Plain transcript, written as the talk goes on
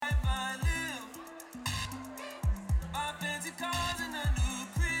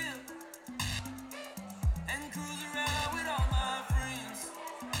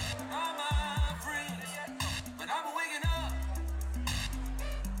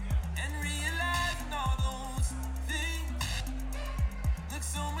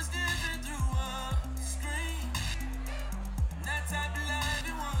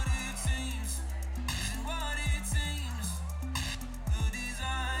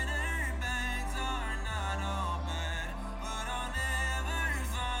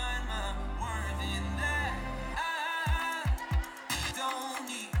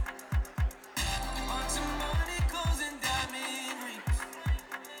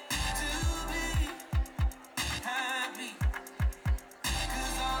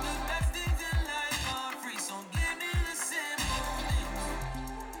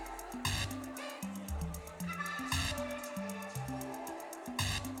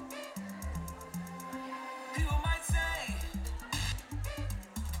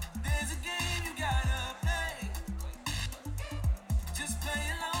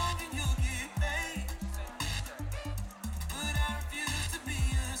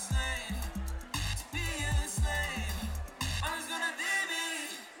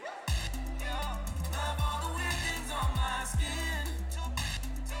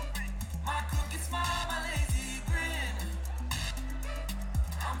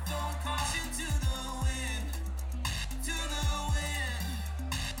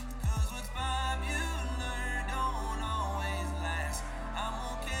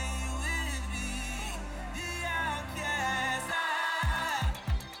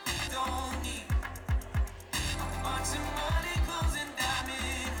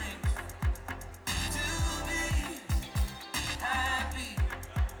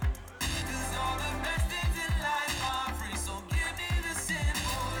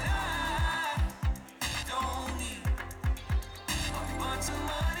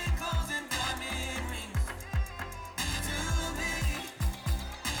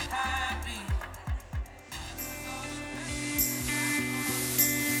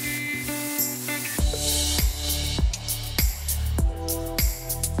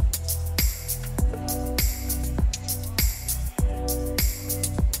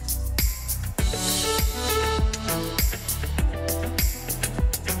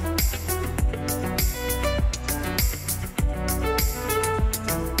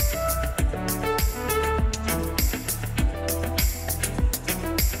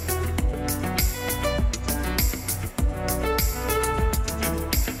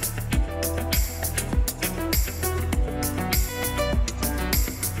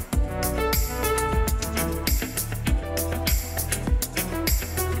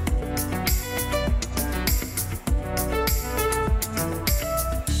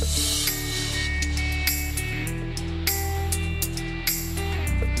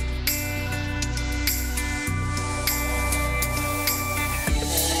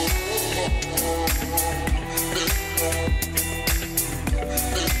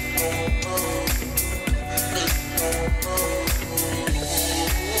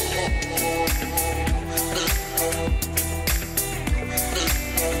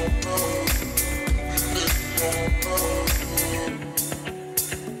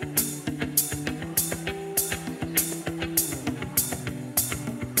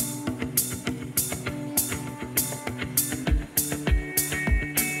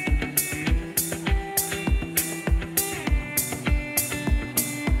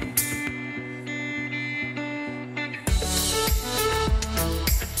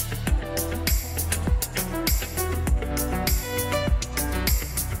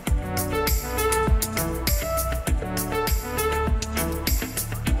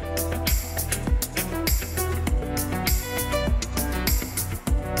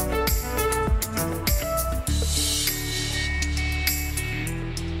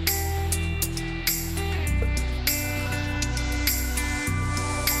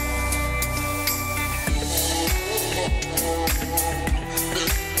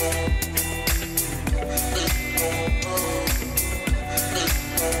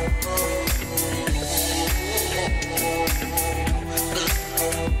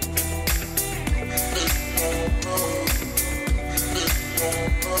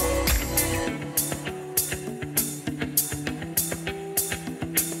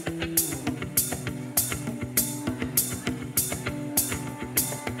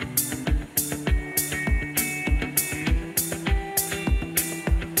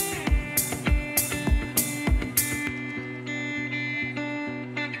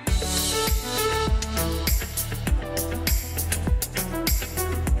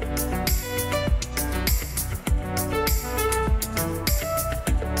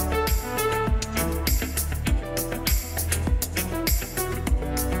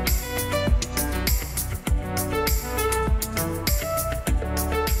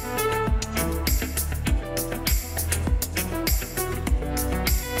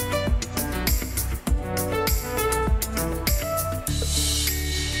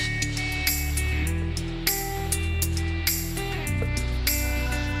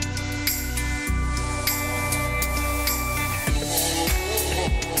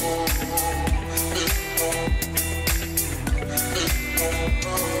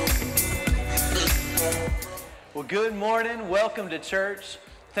Good morning. Welcome to church.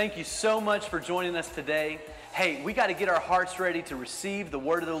 Thank you so much for joining us today. Hey, we got to get our hearts ready to receive the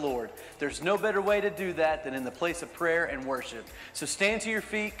word of the Lord. There's no better way to do that than in the place of prayer and worship. So stand to your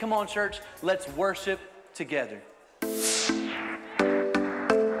feet. Come on, church. Let's worship together.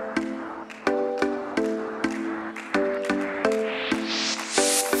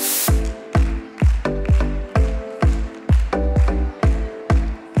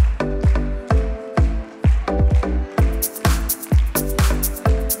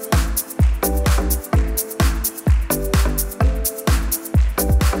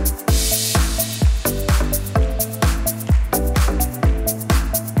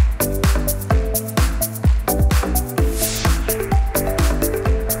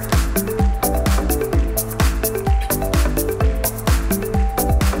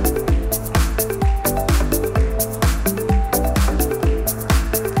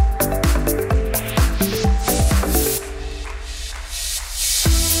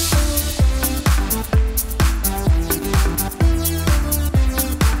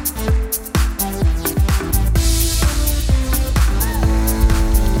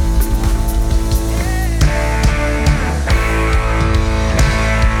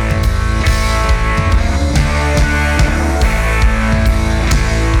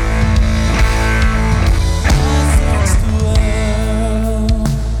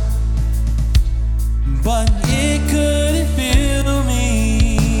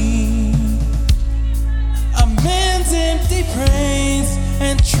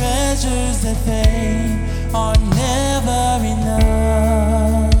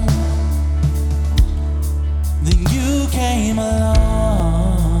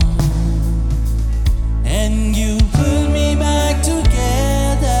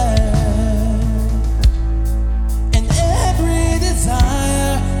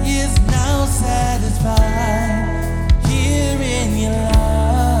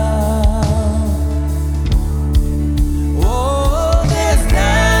 Oh, there's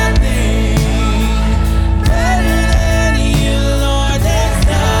nothing better.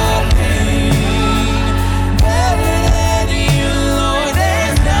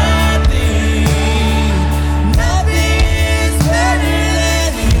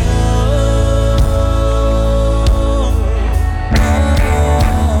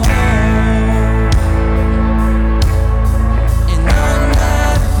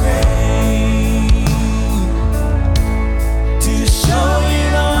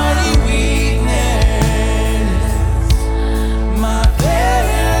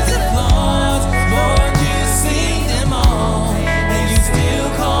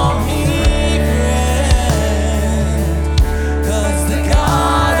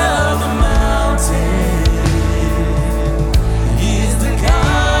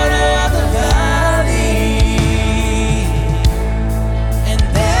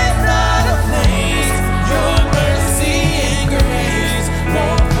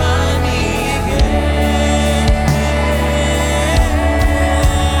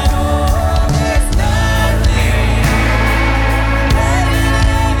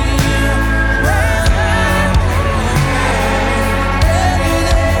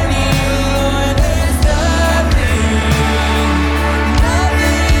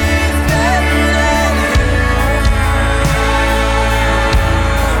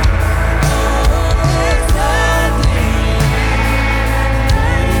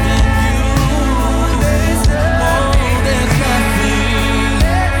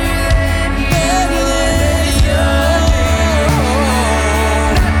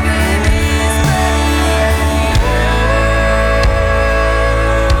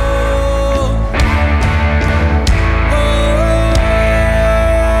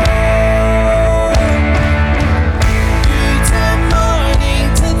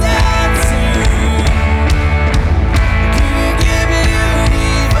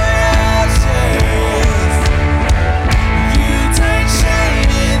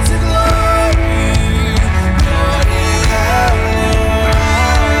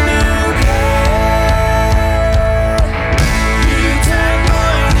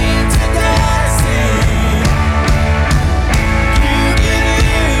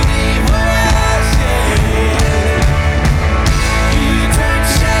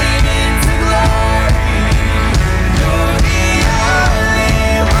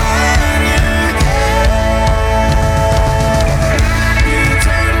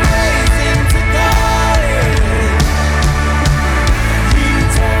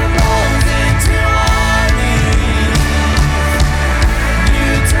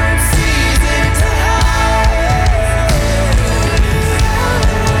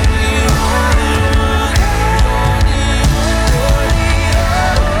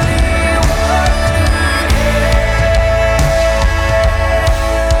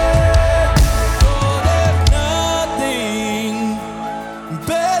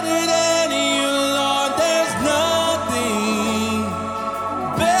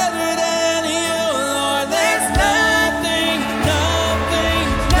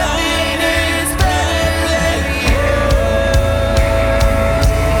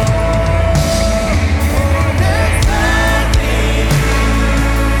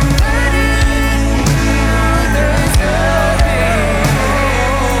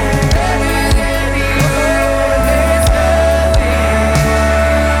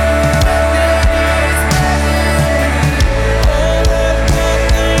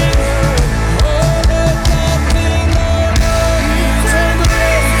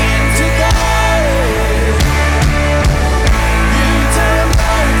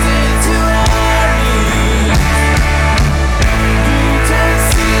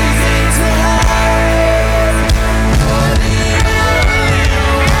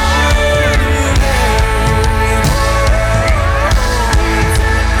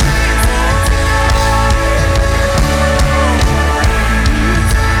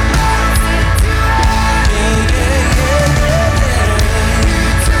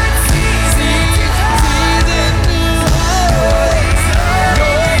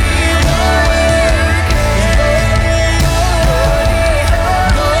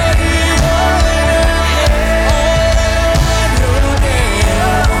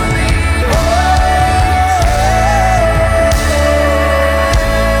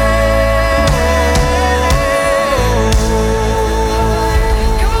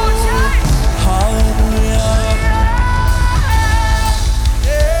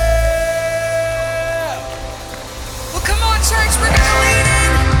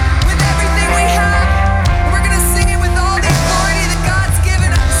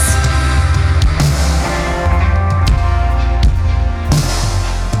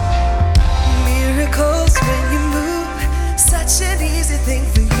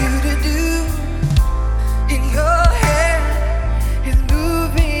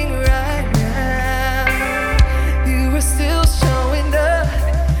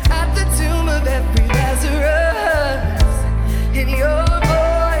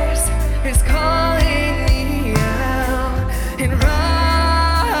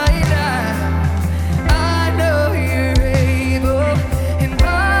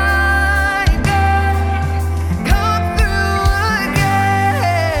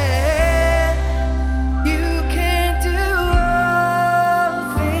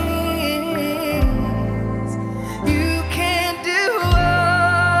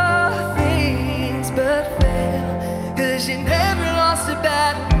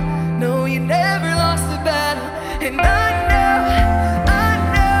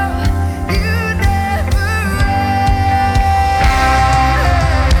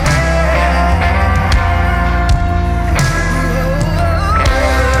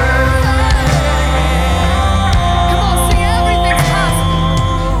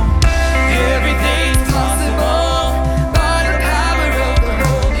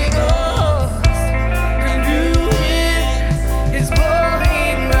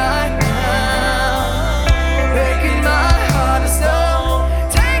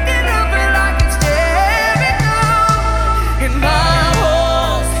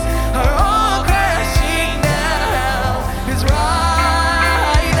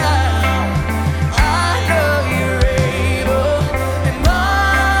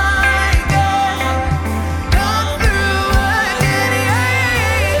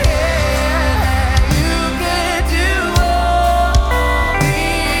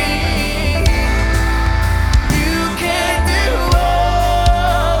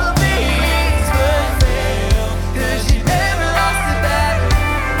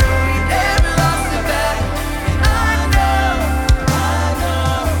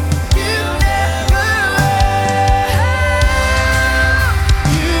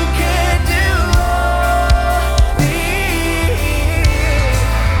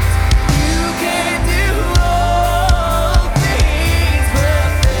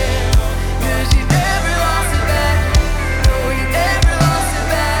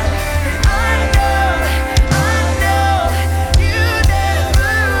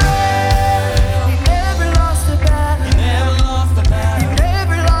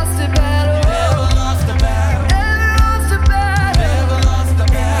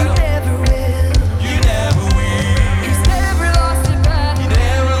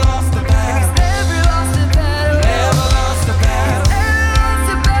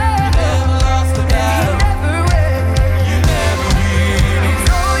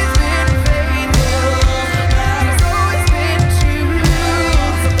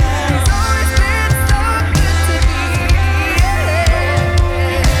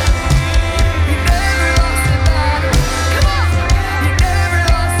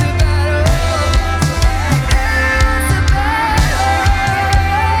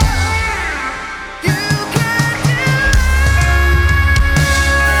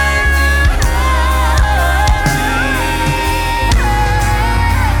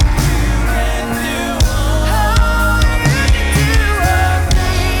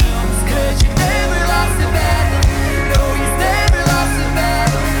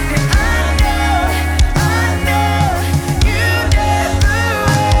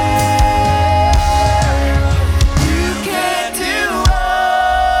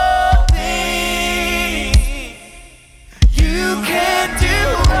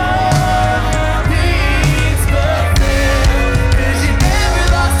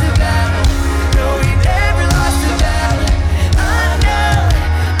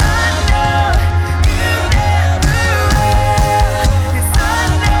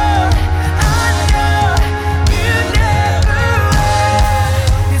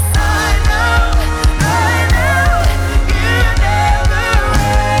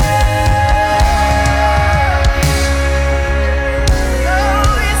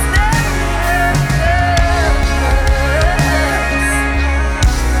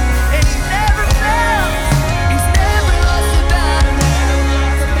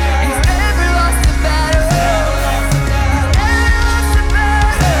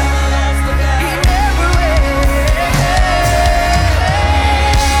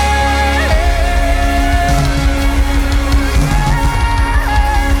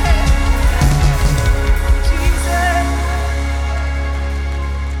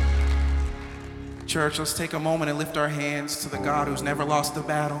 Church, let's take a moment and lift our hands to the God who's never lost a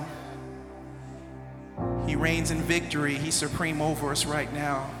battle. He reigns in victory. He's supreme over us right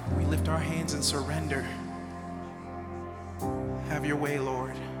now. We lift our hands in surrender. Have your way,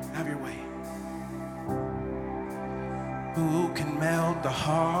 Lord. Have your way. Who can melt the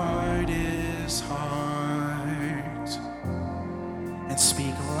hardest heart and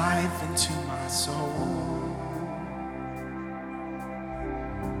speak life into my soul?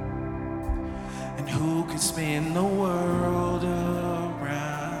 And who can spin the world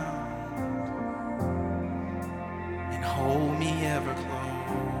around and hold me ever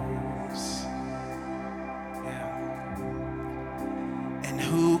close? Yeah. And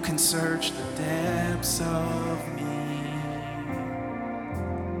who can search the depths of me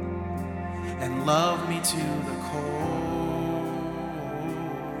and love me to the core?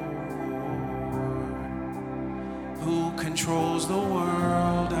 Who controls the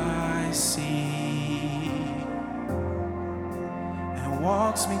world I see and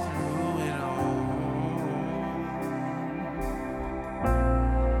walks me through it all?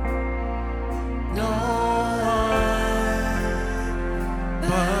 No one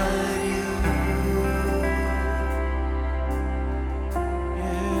but you.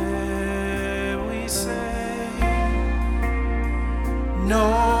 Yeah, we say no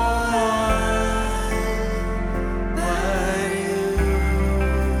one but you.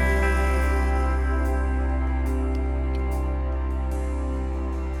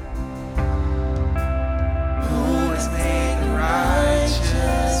 Who has made the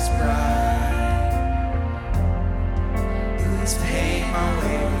righteous bright? Who has paid my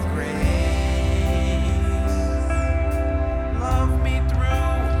way with grace? Love me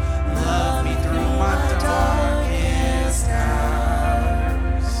through my darkest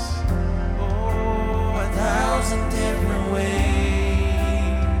hours. Oh, 1,000 different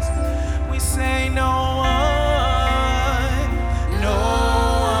ways. We say no one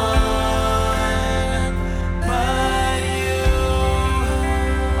but you.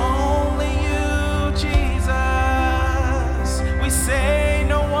 Only you, Jesus. We say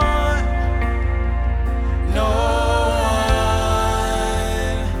no one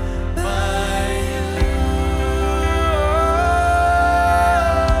but you.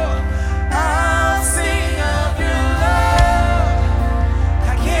 I'll sing of your love.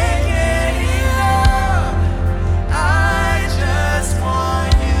 I can't get enough. I just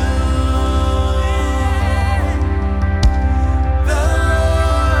want you. The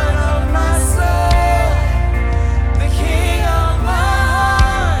Lord of my soul, the King of my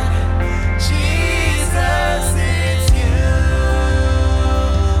heart, Jesus, it's you.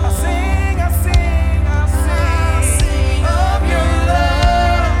 I'll sing of your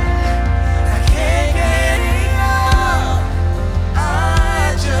love. I can't get enough.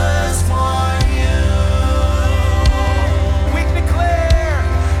 I just want you. We declare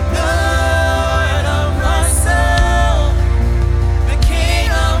the Lord of my soul, the King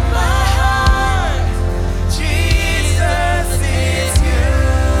of my heart, Jesus, it's you.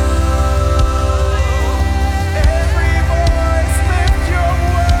 Every voice, lift your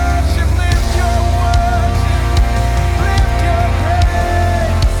worship, lift your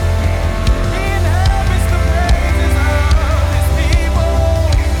praise. He inhabits the praises of his people.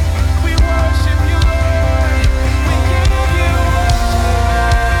 We worship you, Lord. We give you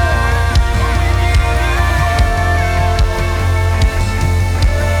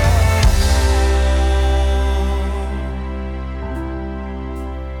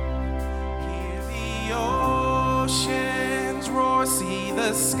Hear the oceans roar, see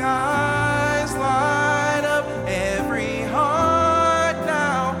the skies light up. Every heart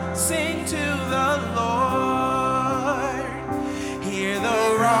now sing to the Lord. Hear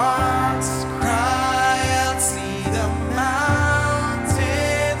the rocks cry out, see the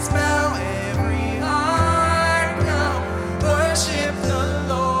mountains bow. Every heart now worship the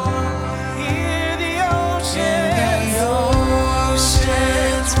Lord. Hear the oceans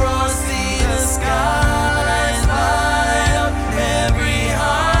roar, see the skies light up. Every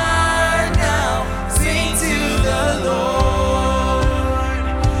heart now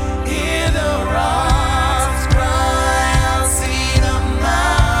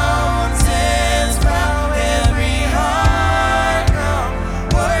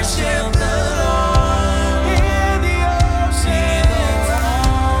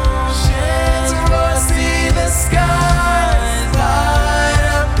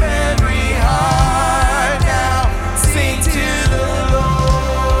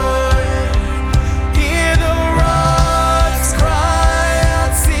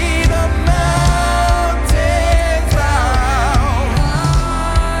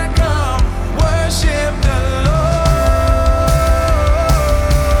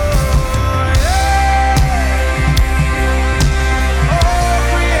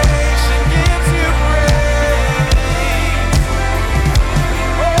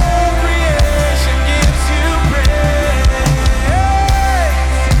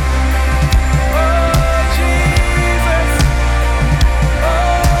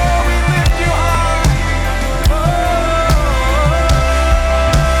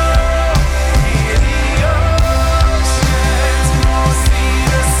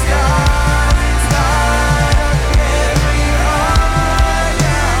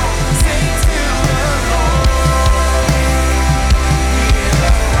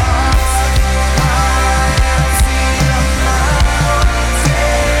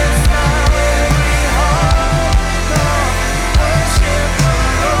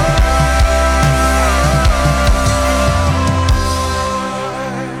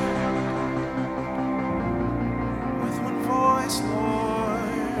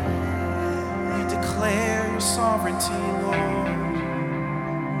your sovereignty, Lord.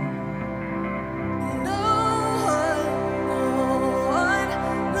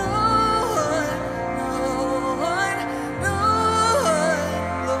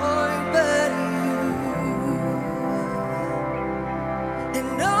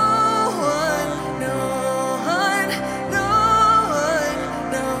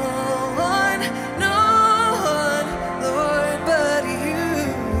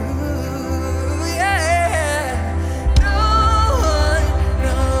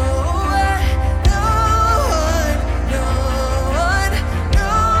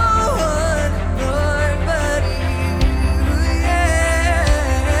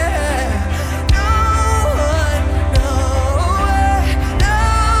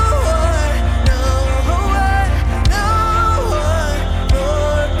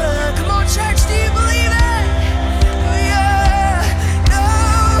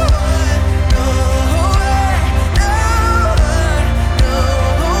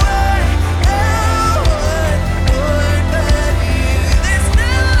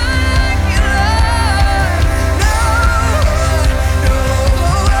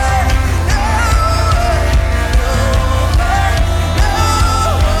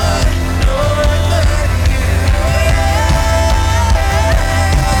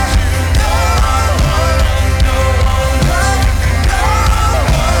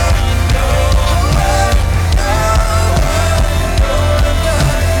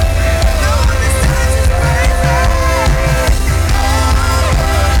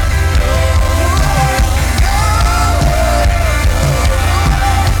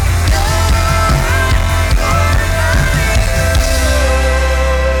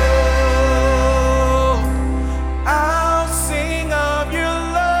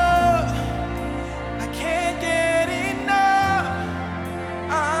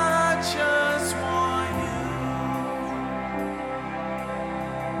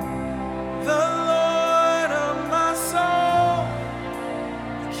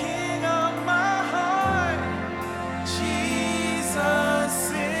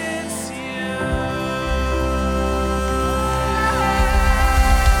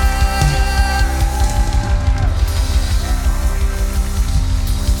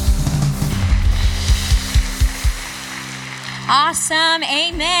 Awesome.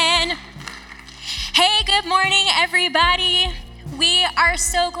 Amen. Hey, good morning, everybody. We are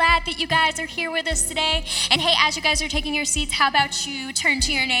so glad that you guys are here with us today. And hey, as you guys are taking your seats, how about you turn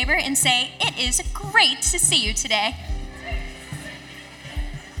to your neighbor and say, "It is great to see you today."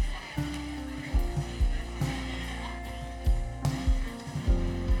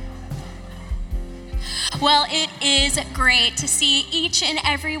 Well, it is great to see each and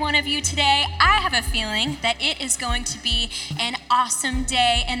every one of you today. I have a feeling that it is going to be an awesome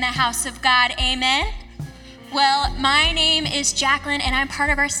day in the house of God. Amen. Well, my name is Jacqueline, and I'm part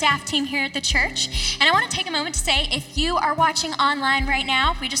of our staff team here at the church. And I want to take a moment to say, if you are watching online right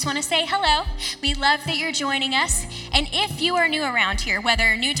now, we just want to say hello. We love that you're joining us. And if you are new around here,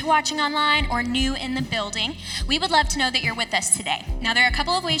 whether new to watching online or new in the building, we would love to know that you're with us today. Now, there are a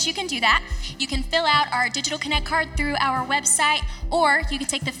couple of ways you can do that. You can fill out our Digital Connect card through our website, or you can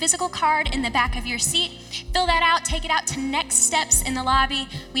take the physical card in the back of your seat, fill that out, take it out to Next Steps in the lobby.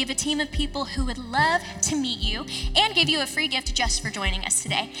 We have a team of people who would love to meet you and give you a free gift just for joining us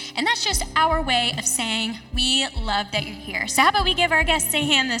today. And that's just our way of saying we love that you're here. So how about we give our guests a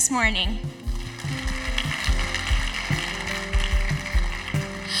hand this morning?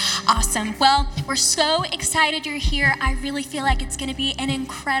 Awesome. Well, we're so excited you're here. I really feel like it's going to be an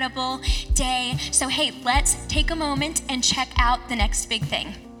incredible day. So hey, let's take a moment and check out the next big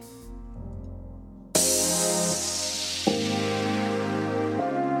thing.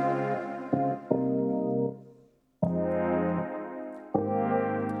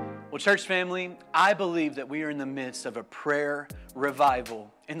 Well, church family, I believe that we are in the midst of a prayer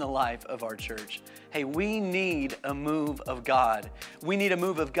revival in the life of our church. Hey, we need a move of God. We need a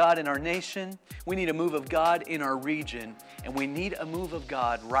move of God in our nation. We need a move of God in our region. And we need a move of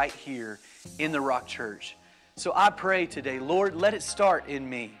God right here in the Rock Church. So I pray today, Lord, let it start in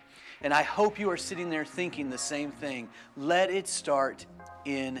me. And I hope you are sitting there thinking the same thing. Let it start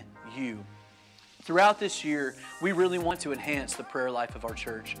in you. Throughout this year, we really want to enhance the prayer life of our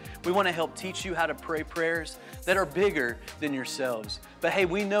church. We want to help teach you how to pray prayers that are bigger than yourselves. But hey,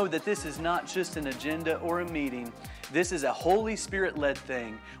 we know that this is not just an agenda or a meeting. This is a Holy Spirit-led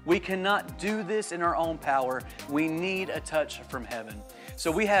thing. We cannot do this in our own power. We need a touch from heaven.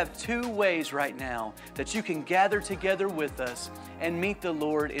 So we have two ways right now that you can gather together with us and meet the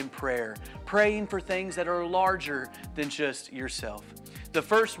Lord in prayer, praying for things that are larger than just yourself. The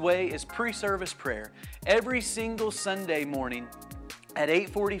first way is pre-service prayer. Every single Sunday morning at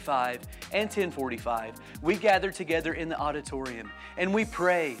 8:45 and 10:45, we gather together in the auditorium and we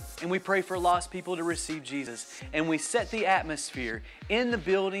pray for lost people to receive Jesus, and we set the atmosphere in the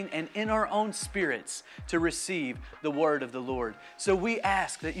building and in our own spirits to receive the word of the Lord. So we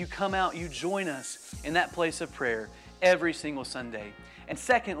ask that you come out, you join us in that place of prayer every single Sunday. And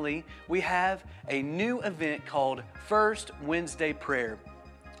secondly, we have a new event called First Wednesday Prayer.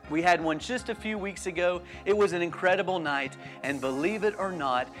 We had one just a few weeks ago. It was an incredible night, and believe it or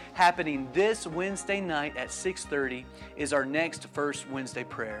not, happening this Wednesday night at 6:30 is our next First Wednesday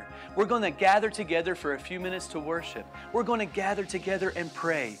prayer. We're going to gather together for a few minutes to worship. We're going to gather together and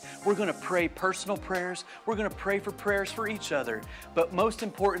pray. We're going to pray personal prayers. We're going to pray for prayers for each other. But most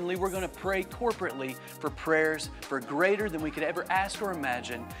importantly, we're going to pray corporately for prayers for greater than we could ever ask or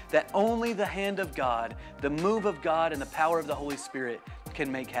imagine, that only the hand of God, the move of God, and the power of the Holy Spirit can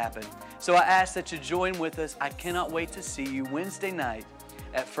make happen. So I ask that you join with us. I cannot wait to see you Wednesday night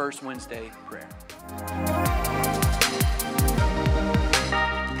at First Wednesday Prayer.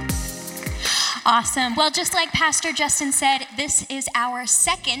 Awesome. Well, just like Pastor Justin said, this is our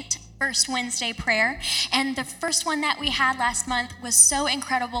second First Wednesday prayer. And the first one that we had last month was so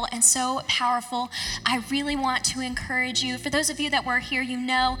incredible and so powerful. I really want to encourage you. For those of you that were here, you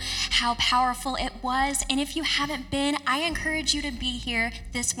know how powerful it was. And if you haven't been, I encourage you to be here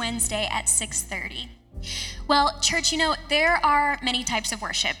this Wednesday at 6:30. Well, church, you know, there are many types of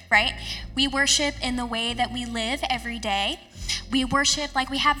worship, right? We worship in the way that we live every day. We worship like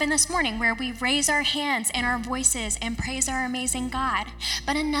we have been this morning, where we raise our hands and our voices and praise our amazing God.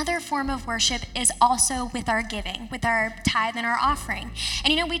 But another form of worship is also with our giving, with our tithe and our offering.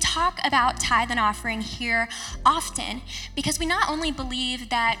 And you know, we talk about tithe and offering here often because we not only believe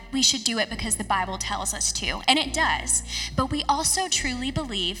that we should do it because the Bible tells us to, and it does, but we also truly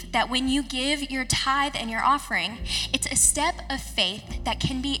believe that when you give your tithe and your offering, it's a step of faith that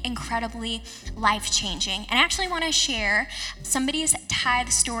can be incredibly life-changing. And I actually want to share somebody's tithe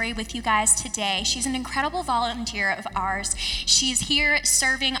story with you guys today. She's an incredible volunteer of ours. She's here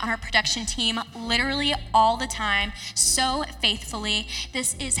serving on our production team literally all the time, so faithfully.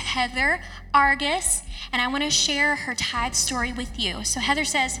 This is Heather Argus, and I want to share her tithe story with you. So Heather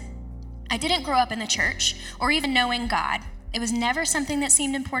says, I didn't grow up in the church or even knowing God. It was never something that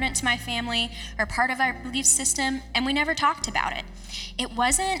seemed important to my family or part of our belief system, and we never talked about it. It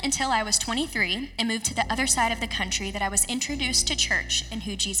wasn't until I was 23 and moved to the other side of the country that I was introduced to church and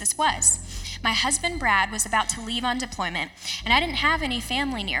who Jesus was. My husband, Brad, was about to leave on deployment, and I didn't have any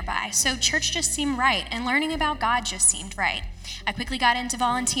family nearby, so church just seemed right, and learning about God just seemed right. I quickly got into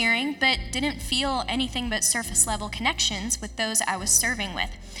volunteering, but didn't feel anything but surface-level connections with those I was serving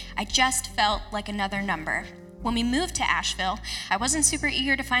with. I just felt like another number. When we moved to Asheville, I wasn't super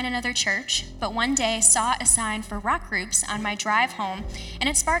eager to find another church, but one day saw a sign for rock groups on my drive home, and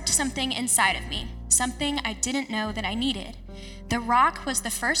it sparked something inside of me, something I didn't know that I needed. The Rock was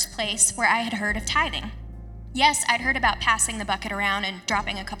the first place where I had heard of tithing. Yes, I'd heard about passing the bucket around and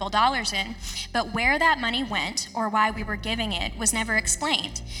dropping a couple dollars in, but where that money went or why we were giving it was never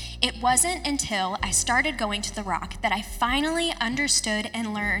explained. It wasn't until I started going to the Rock that I finally understood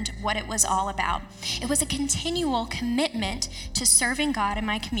and learned what it was all about. It was a continual commitment to serving God in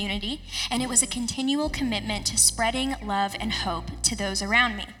my community, and it was a continual commitment to spreading love and hope to those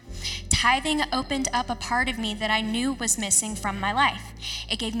around me. Tithing opened up a part of me that I knew was missing from my life.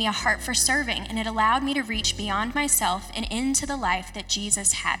 It gave me a heart for serving, and it allowed me to reach beyond myself and into the life that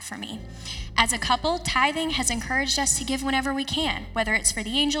Jesus had for me. As a couple, tithing has encouraged us to give whenever we can, whether it's for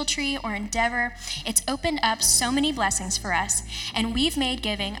the Angel Tree or Endeavor. It's opened up so many blessings for us, and we've made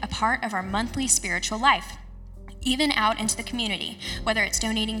giving a part of our monthly spiritual life, even out into the community. Whether it's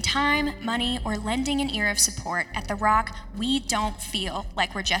donating time, money, or lending an ear of support, at The Rock, we don't feel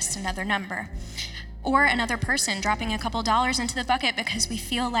like we're just another number or another person dropping a couple dollars into the bucket because we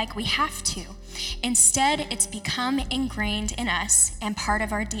feel like we have to. Instead, it's become ingrained in us and part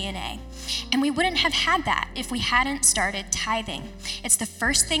of our DNA. And we wouldn't have had that if we hadn't started tithing. It's the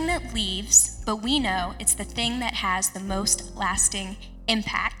first thing that leaves, but we know it's the thing that has the most lasting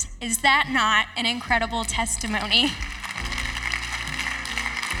impact. Is that not an incredible testimony?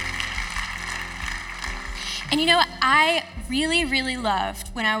 And you know, I really loved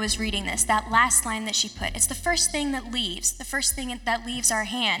when I was reading this, that last line that she put. It's the first thing that leaves, our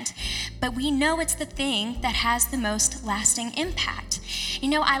hand. But we know it's the thing that has the most lasting impact. You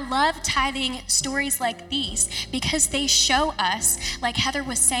know, I love tithing stories like these because they show us, like Heather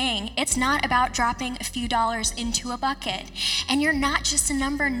was saying, it's not about dropping a few dollars into a bucket. And you're not just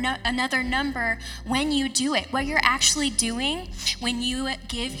another number when you do it. What you're actually doing when you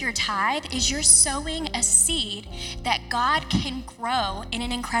give your tithe is you're sowing a seed that God can grow in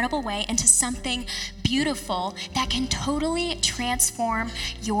an incredible way into something beautiful that can totally transform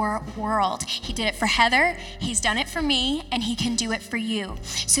your world. He did it for Heather, he's done it for me, and he can do it for you.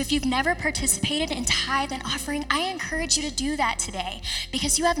 So if you've never participated in tithe and offering, I encourage you to do that today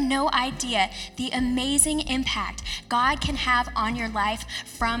because you have no idea the amazing impact God can have on your life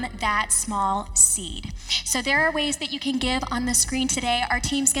from that small seed. So there are ways that you can give on the screen today. Our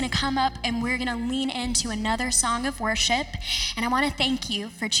team's going to come up and we're going to lean into another song of worship. And I want to thank you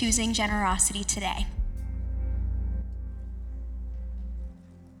for choosing generosity today.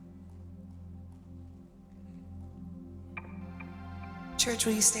 Church,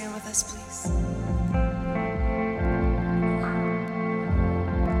 will you stand with us, please?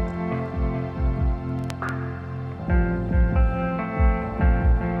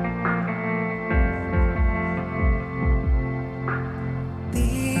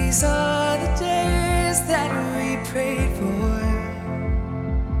 These are the days that we prayed for.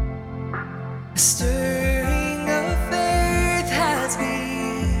 A stirring of faith has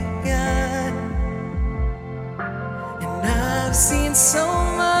begun. And I've seen so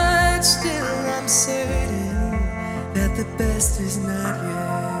much, still I'm certain that the best is not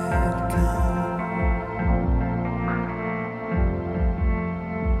yet come.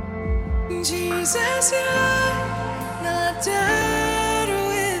 Jesus, you're not done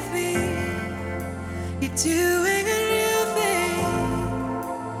with me. You're doing a new thing.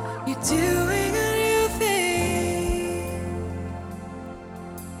 You're doing a new thing.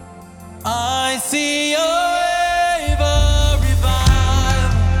 I see your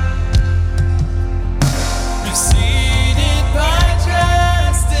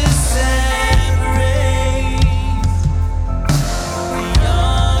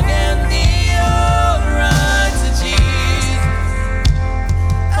right.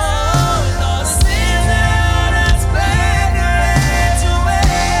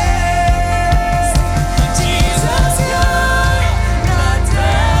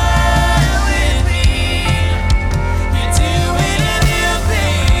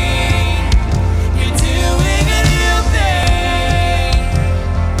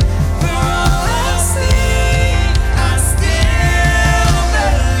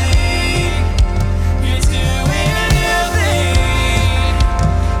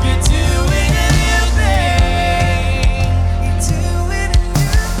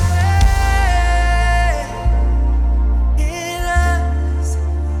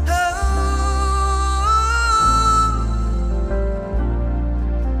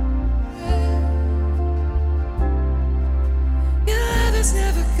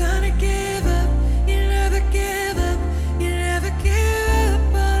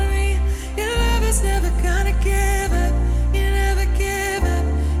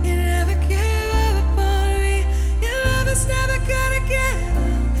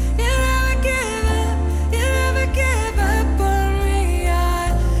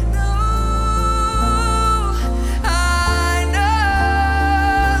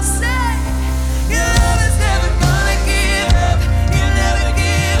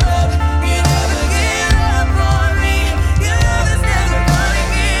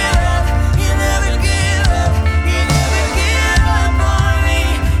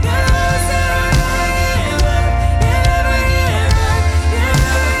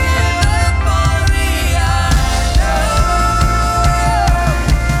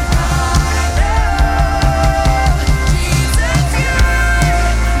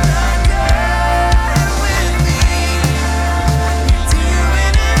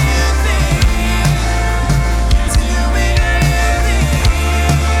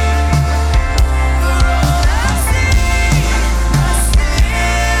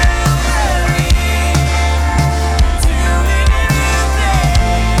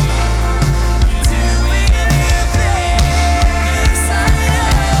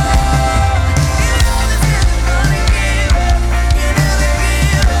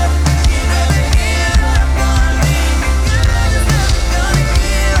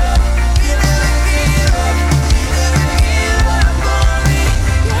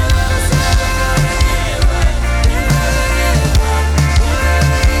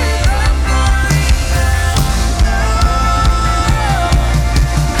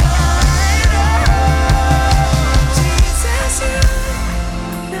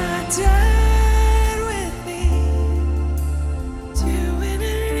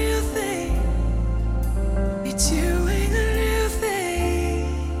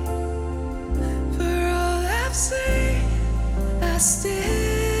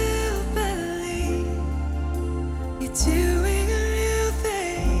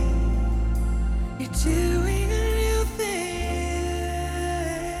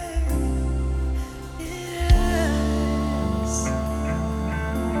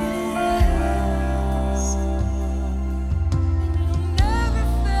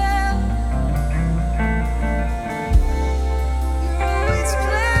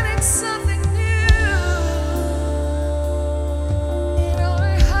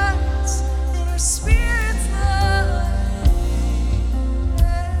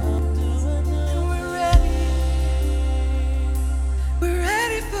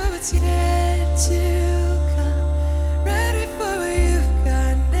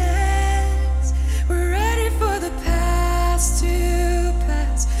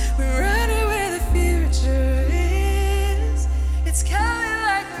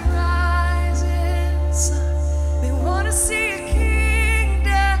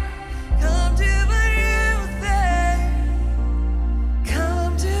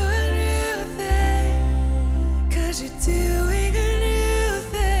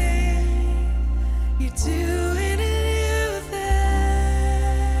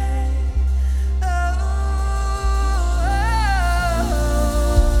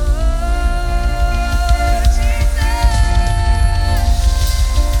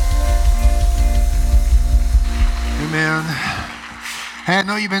 Hey, I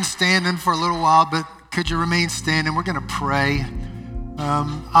know you've been standing for a little while, but could you remain standing? We're going to pray.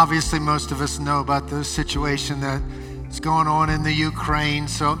 Obviously, most of us know about the situation that is going on in the Ukraine,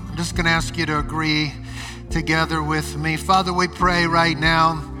 so I'm just going to ask you to agree together with me. Father, we pray right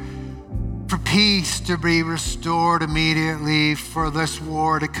now for peace to be restored immediately, for this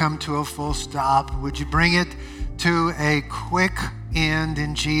war to come to a full stop. Would you bring it to a quick end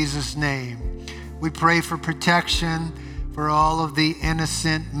in Jesus' name? We pray for protection for all of the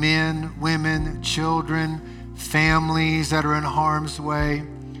innocent men, women, children, families that are in harm's way.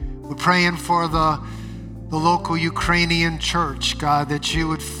 We're praying for the local Ukrainian church, God, that you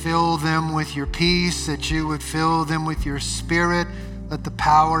would fill them with your peace, that you would fill them with your spirit. Let the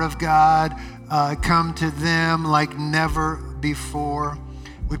power of God come to them like never before.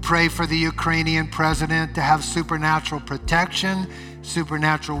 We pray for the Ukrainian president to have supernatural protection,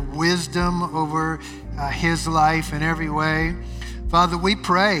 supernatural wisdom over his life in every way. Father, we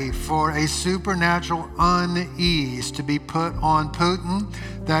pray for a supernatural unease to be put on Putin,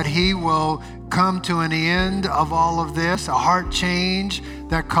 that he will come to an end of all of this, a heart change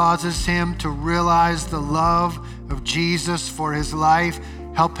that causes him to realize the love of Jesus for his life.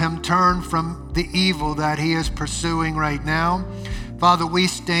 Help him turn from the evil that he is pursuing right now. Father, we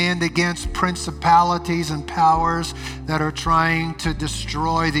stand against principalities and powers that are trying to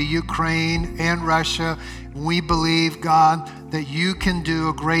destroy the Ukraine and Russia. We believe, God, that you can do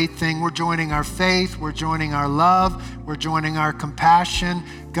a great thing. We're joining our faith, we're joining our love, we're joining our compassion.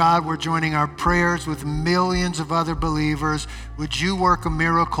 God, we're joining our prayers with millions of other believers. Would you work a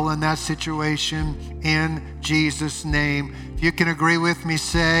miracle in that situation in Jesus' name? If you can agree with me,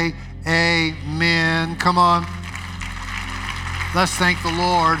 say amen. Come on. Let's thank the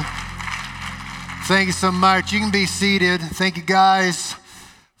Lord. Thank you so much. You can be seated. Thank you guys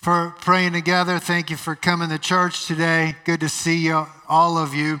for praying together. Thank you for coming to church today. Good to see you, all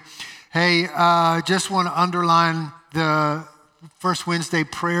of you. Hey, just want to underline the First Wednesday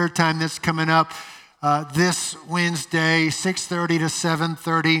prayer time that's coming up this Wednesday, 6:30 to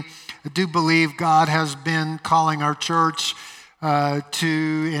 7:30. I do believe God has been calling our church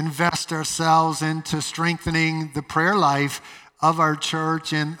to invest ourselves into strengthening the prayer life of our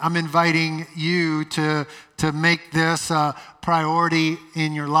church, and I'm inviting you to make this a priority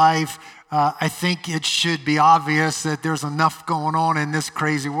in your life. I think it should be obvious that there's enough going on in this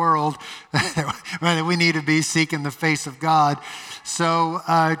crazy world that we need to be seeking the face of God. So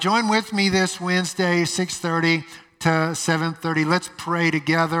join with me this Wednesday, 6:30 to 7:30. Let's pray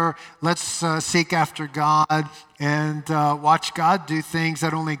together. Let's seek after God and watch God do things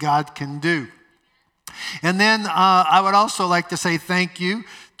that only God can do. And then I would also like to say thank you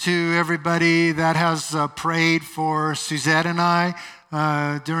to everybody that has prayed for Suzette and I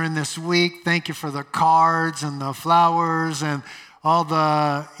during this week. Thank you for the cards and the flowers and all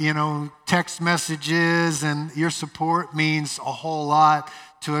the, text messages, and your support means a whole lot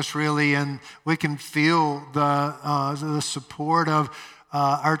to us, really. And we can feel the support of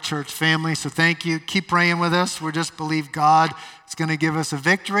our church family. So thank you. Keep praying with us. We just believe God is going to give us a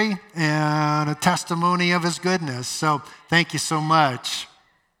victory and a testimony of his goodness. So thank you so much.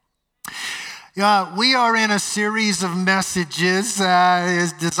 We are in a series of messages that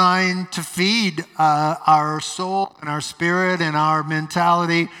is designed to feed our soul and our spirit and our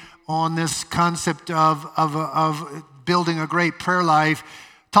mentality on this concept of building a great prayer life,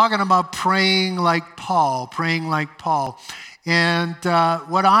 talking about praying like Paul. And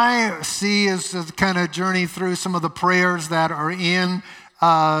what I see is a kind of journey through some of the prayers that are in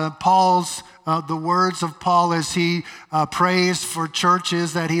Paul's, the words of Paul as he prays for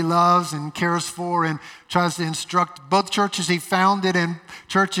churches that he loves and cares for and tries to instruct both churches he founded and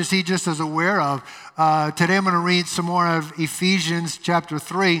churches he just is aware of. Today I'm going to read some more of Ephesians chapter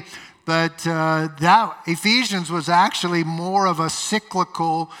 3, but that Ephesians was actually more of a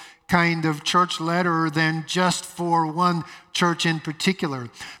cyclical kind of church letter than just for one church in particular.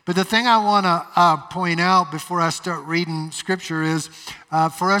 But the thing I want to point out before I start reading scripture is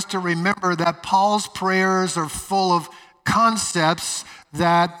for us to remember that Paul's prayers are full of concepts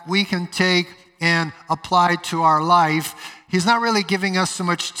that we can take and apply to our life. He's not really giving us so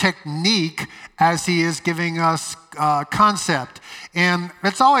much technique as he is giving us concept. And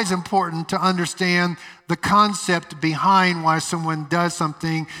it's always important to understand the concept behind why someone does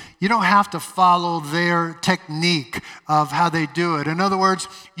something. You don't have to follow their technique of how they do it. In other words,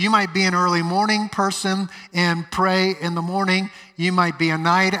 you might be an early morning person and pray in the morning. You might be a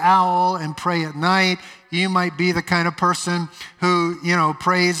night owl and pray at night. You might be the kind of person who,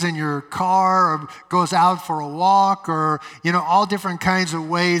 prays in your car or goes out for a walk or, all different kinds of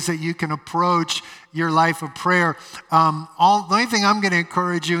ways that you can approach your life of prayer. The only thing I'm going to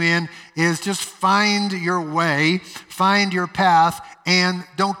encourage you in is just find your way, find your path, and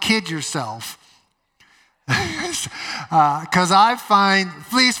don't kid yourself. Because I find,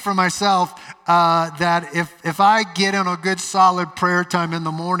 at least for myself, that if I get in a good solid prayer time in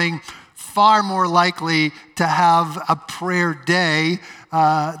the morning, far more likely to have a prayer day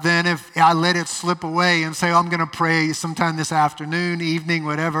than if I let it slip away and say, I'm going to pray sometime this afternoon, evening,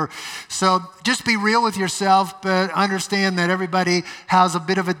 whatever. So just be real with yourself, but understand that everybody has a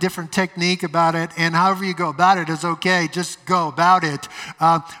bit of a different technique about it, and however you go about it is okay. Just go about it.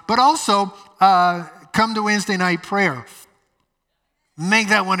 But also, come to Wednesday night prayer. Make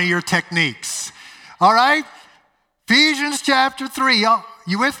that one of your techniques. All right? Ephesians chapter 3.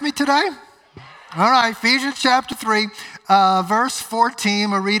 You with me today? All right, Ephesians chapter 3, verse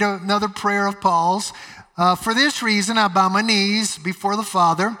 14. I'll read another prayer of Paul's. For this reason, I bow my knees before the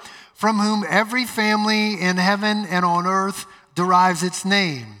Father, from whom every family in heaven and on earth derives its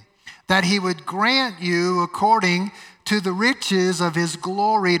name, that he would grant you, according to the riches of his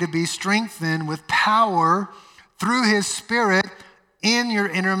glory, to be strengthened with power through his Spirit in your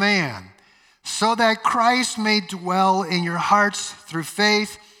inner man, so that Christ may dwell in your hearts through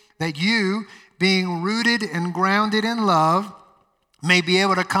faith, that you, being rooted and grounded in love, may be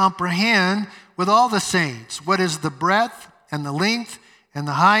able to comprehend with all the saints what is the breadth and the length and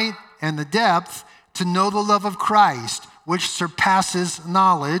the height and the depth, to know the love of Christ, which surpasses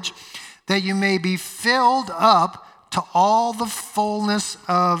knowledge, that you may be filled up to all the fullness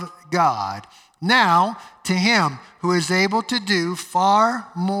of God. Now, to him who is able to do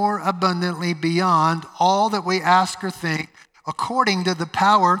far more abundantly beyond all that we ask or think, according to the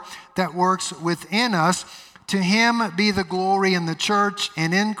power that works within us, to him be the glory in the church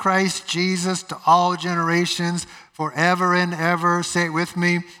and in Christ Jesus to all generations, forever and ever. Say it with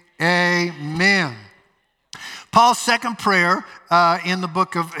me, amen. Paul's second prayer in the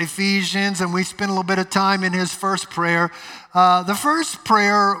book of Ephesians, and we spent a little bit of time in his first prayer. The first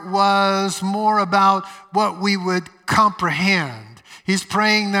prayer was more about what we would comprehend. He's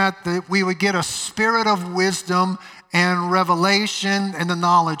praying that we would get a spirit of wisdom and revelation and the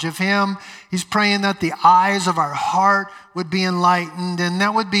knowledge of him. He's praying that the eyes of our heart would be enlightened, and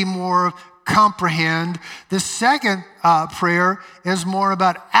that would be more comprehend. The second prayer is more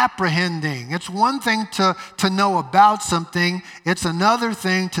about apprehending. It's one thing to know about something. It's another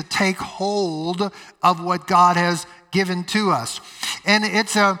thing to take hold of what God has given to us. And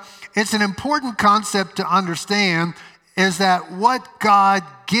it's an important concept to understand, is that what God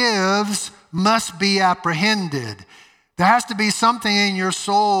gives must be apprehended. There has to be something in your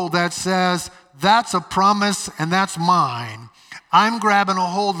soul that says, that's a promise and that's mine. I'm grabbing a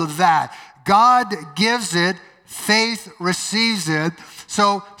hold of that. God gives it, faith receives it.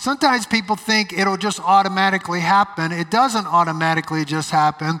 So sometimes people think it'll just automatically happen. It doesn't automatically just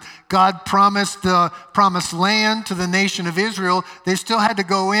happen. God promised the promised land to the nation of Israel. They still had to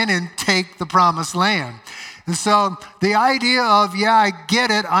go in and take the promised land. And so the idea of, yeah, I get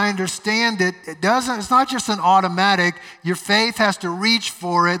it, I understand it, it's not just an automatic. Your faith has to reach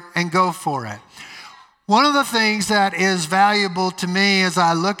for it and go for it. One of the things that is valuable to me as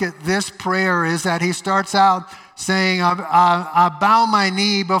I look at this prayer is that he starts out saying, I bow my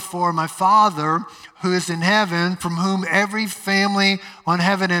knee before my Father who is in heaven, from whom every family on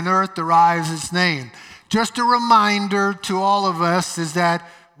heaven and earth derives its name. Just a reminder to all of us is that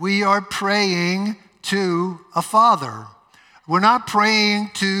we are praying to a Father. We're not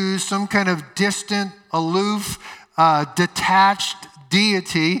praying to some kind of distant, aloof, detached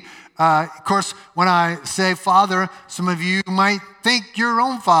deity. Of course, when I say Father, some of you might think your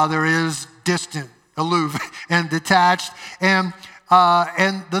own father is distant, aloof, and detached. And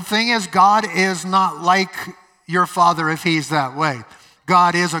the thing is, God is not like your father if he's that way.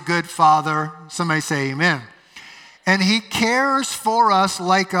 God is a good father. Somebody say amen. And he cares for us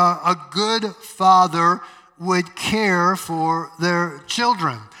like a good father would care for their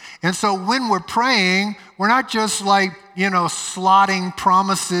children. And so when we're praying, we're not just like, slotting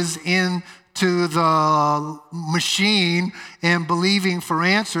promises into the machine and believing for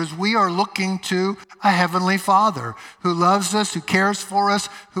answers. We are looking to a heavenly Father who loves us, who cares for us,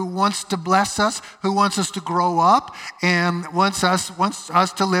 who wants to bless us, who wants us to grow up and wants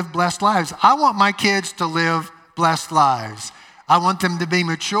us to live blessed lives. I want my kids to live blessed lives. I want them to be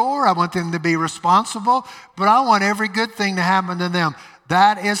mature. I want them to be responsible, but I want every good thing to happen to them.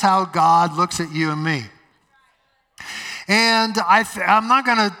 That is how God looks at you and me. And I'm not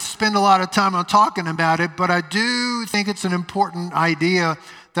going to spend a lot of time on talking about it, but I do think it's an important idea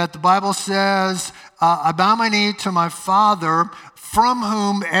that the Bible says, I bow my knee to my Father, from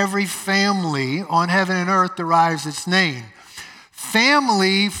whom every family on heaven and earth derives its name.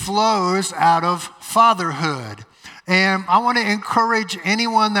 Family flows out of fatherhood. And I want to encourage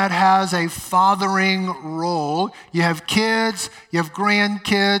anyone that has a fathering role. You have kids, you have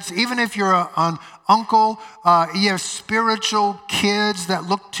grandkids, even if you're an uncle, you have spiritual kids that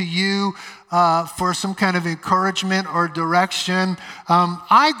look to you for some kind of encouragement or direction.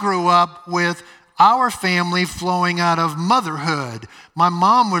 I grew up with our family flowing out of motherhood. My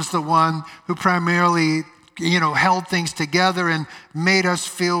mom was the one who primarily held things together and made us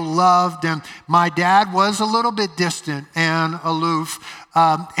feel loved. And my dad was a little bit distant and aloof.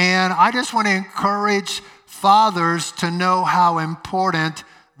 And I just want to encourage fathers to know how important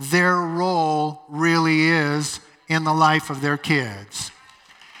their role really is in the life of their kids.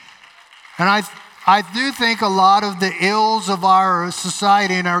 And I do think a lot of the ills of our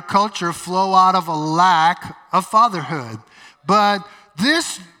society and our culture flow out of a lack of fatherhood. But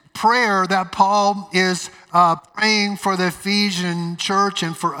this prayer that Paul is praying for the Ephesian church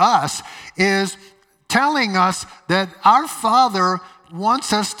and for us is telling us that our Father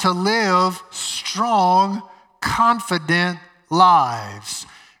wants us to live strong, confident lives.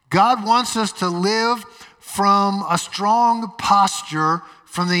 God wants us to live from a strong posture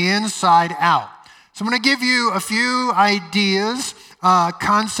from the inside out. So I'm going to give you a few ideas,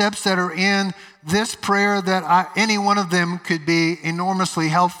 concepts that are in this prayer that any one of them could be enormously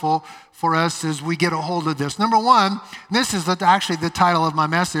helpful for us as we get a hold of this. Number one, this is actually the title of my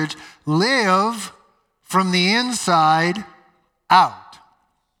message, live from the inside out.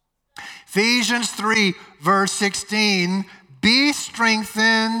 Ephesians 3, verse 16, be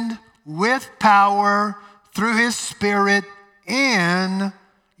strengthened with power through his Spirit in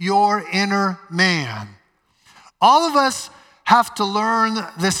your inner man. All of us have to learn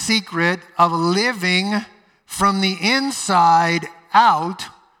the secret of living from the inside out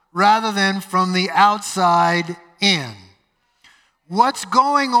rather than from the outside in. What's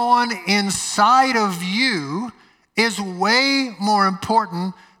going on inside of you is way more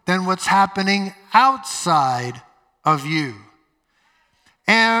important than what's happening outside of you.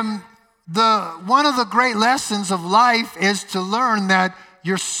 And one of the great lessons of life is to learn that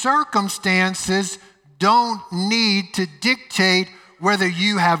your circumstances don't need to dictate whether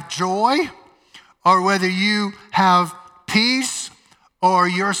you have joy or whether you have peace or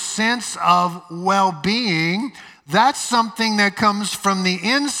your sense of well-being. That's something that comes from the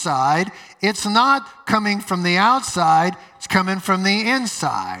inside. It's not coming from the outside. It's coming from the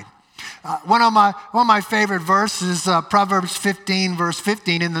inside. One of my favorite verses, Proverbs 15, verse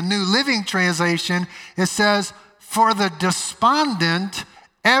 15, in the New Living Translation, it says, "For the despondent,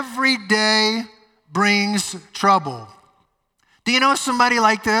 every day brings trouble." Do you know somebody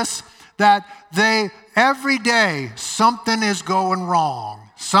like this? That every day something is going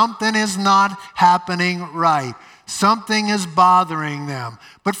wrong. Something is not happening right. Something is bothering them.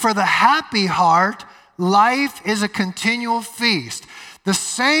 But for the happy heart, life is a continual feast. The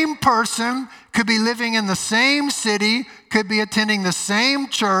same person could be living in the same city, could be attending the same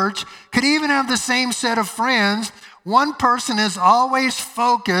church, could even have the same set of friends. One person is always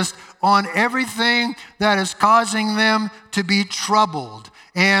focused on everything that is causing them to be troubled.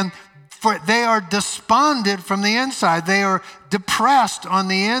 And they are despondent from the inside. They are depressed on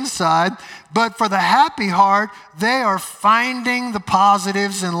the inside. But for the happy heart, they are finding the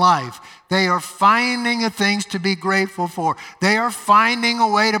positives in life. They are finding the things to be grateful for. They are finding a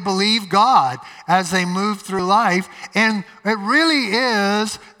way to believe God as they move through life. And it really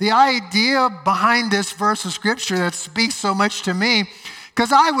is the idea behind this verse of Scripture that speaks so much to me.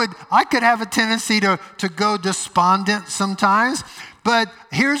 Because I could have a tendency to go despondent sometimes. But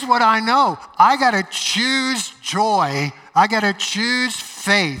here's what I know. I got to choose joy. I got to choose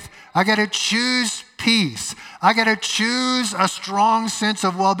faith. I got to choose peace. I got to choose a strong sense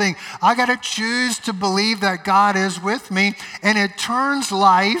of well-being. I got to choose to believe that God is with me. And it turns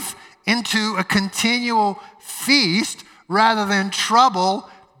life into a continual feast rather than trouble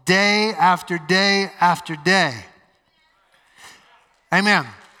day after day after day. Amen.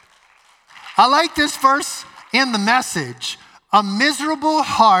 I like this verse in the Message. A miserable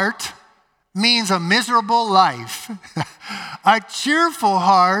heart means a miserable life. A cheerful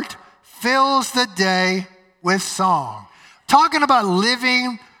heart fills the day with song. Talking about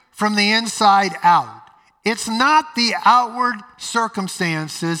living from the inside out. It's not the outward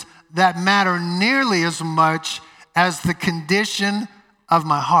circumstances that matter nearly as much as the condition of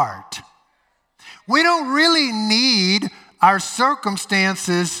my heart. We don't really need our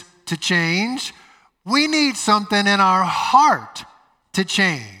circumstances to change. We need something in our heart to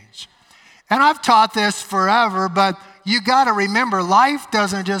change. And I've taught this forever, but you got to remember, life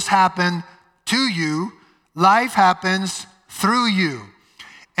doesn't just happen to you. Life happens through you.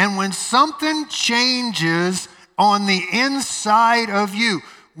 And when something changes on the inside of you,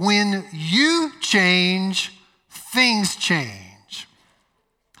 when you change, things change.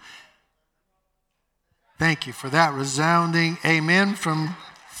 Thank you for that resounding amen from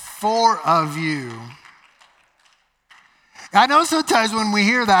 4 of you. I know sometimes when we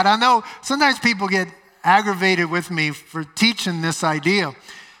hear that, I know sometimes people get aggravated with me for teaching this idea.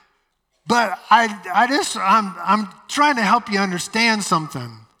 But I'm trying to help you understand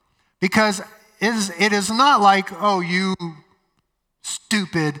something. Because it is not like, oh, you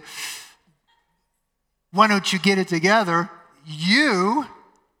stupid, why don't you get it together? You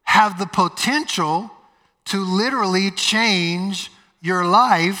have the potential to literally change your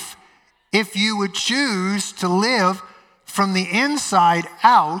life if you would choose to live from the inside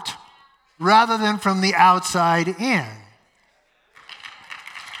out rather than from the outside in.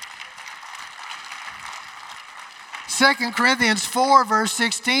 2 Corinthians 4 verse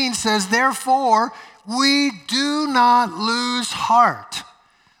 16 says, therefore, we do not lose heart.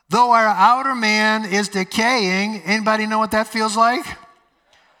 Though our outer man is decaying, anybody know what that feels like?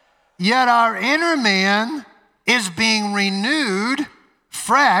 Yet our inner man is being renewed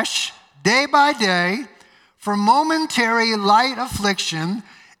fresh day by day, for momentary light affliction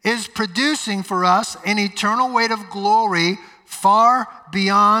is producing for us an eternal weight of glory far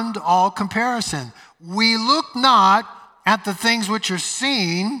beyond all comparison. We look not at the things which are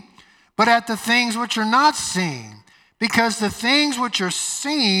seen, but at the things which are not seen. Because the things which are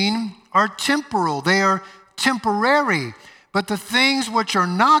seen are temporal, they are temporary. But the things which are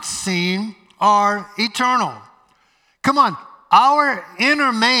not seen are eternal. Come on, our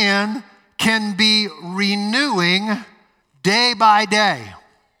inner man can be renewing day by day.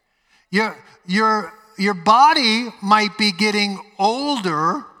 Your body might be getting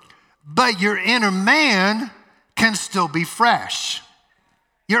older, but your inner man can still be fresh.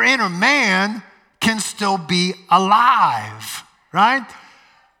 Your inner man can still be alive, right?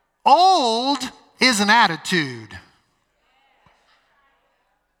 Old is an attitude.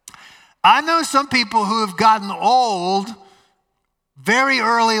 I know some people who have gotten old very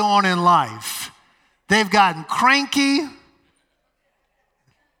early on in life. They've gotten cranky.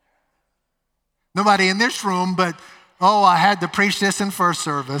 Nobody in this room, but I had to preach this in first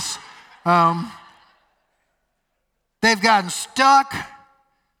service. They've gotten stuck.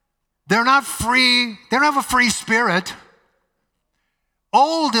 They're not free. They don't have a free spirit.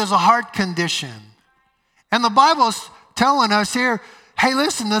 Old is a heart condition. And the Bible's telling us here, hey,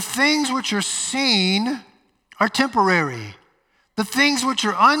 listen, the things which are seen are temporary. The things which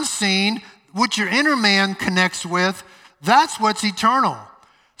are unseen, which your inner man connects with, that's what's eternal.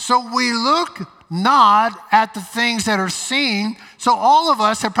 So we look not at the things that are seen. So all of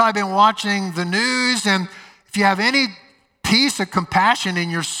us have probably been watching the news, and if you have any piece of compassion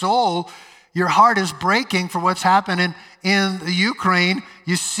in your soul, your heart is breaking for what's happening in the Ukraine.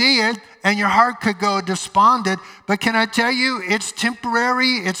 You see it, and your heart could go despondent. But can I tell you, it's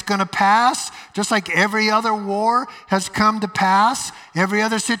temporary. It's going to pass, just like every other war has come to pass. Every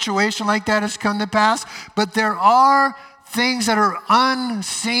other situation like that has come to pass. But there are things that are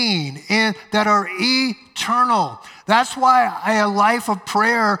unseen and that are eternal. That's why a life of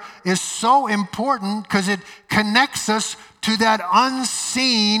prayer is so important, because it connects us to that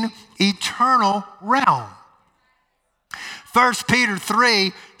unseen eternal realm. 1 Peter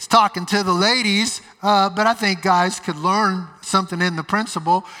 3 is talking to the ladies, but I think guys could learn something in the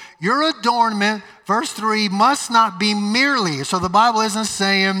principle. Your adornment, verse 3, must not be merely. So the Bible isn't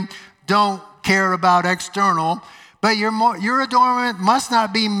saying don't care about external, but your adornment must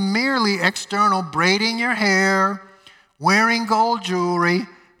not be merely external, braiding your hair, wearing gold jewelry,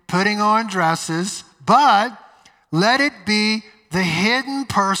 putting on dresses, but let it be the hidden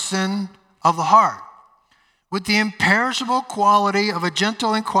person of the heart, with the imperishable quality of a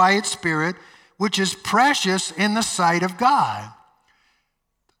gentle and quiet spirit, which is precious in the sight of God.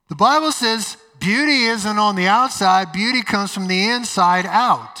 The Bible says beauty isn't on the outside, beauty comes from the inside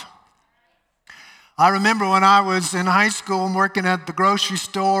out. I remember when I was in high school and working at the grocery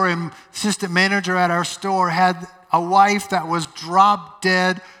store, and assistant manager at our store had a wife that was drop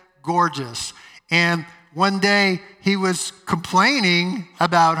dead gorgeous. And one day he was complaining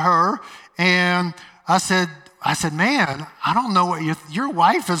about her, and I said, man, I don't know what your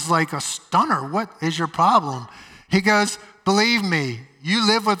wife is like a stunner. What is your problem? He goes, believe me, you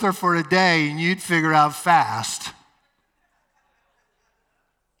live with her for a day and you'd figure out fast.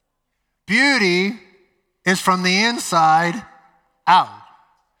 Beauty is from the inside out.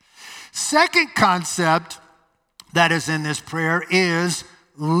 Second concept that is in this prayer is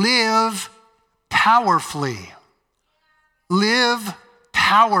live powerfully. Live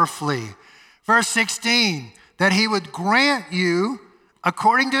powerfully. Verse 16, that he would grant you,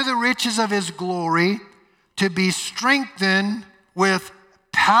 according to the riches of his glory, to be strengthened with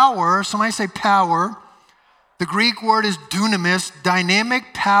power. Somebody say power. The Greek word is dunamis,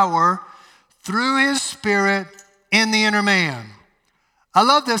 dynamic power, through his Spirit in the inner man. I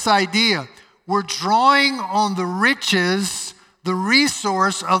love this idea. We're drawing on the riches, the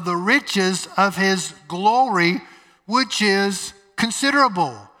resource of the riches of his glory, which is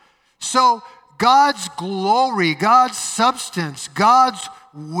considerable. So God's glory, God's substance, God's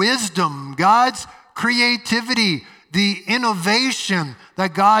wisdom, God's creativity, the innovation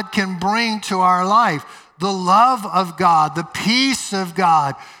that God can bring to our life, the love of God, the peace of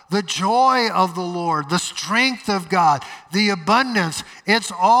God, the joy of the Lord, the strength of God, the abundance.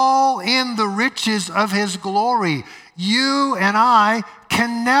 It's all in the riches of his glory. You and I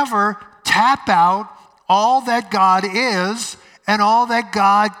can never tap out all that God is and all that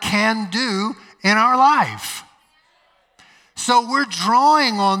God can do in our life. So we're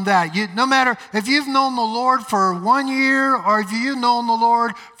drawing on that. No matter if you've known the Lord for 1 year or if you've known the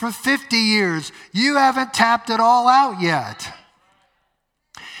Lord for 50 years, you haven't tapped it all out yet.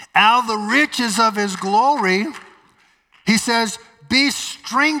 Out of the riches of his glory, he says, be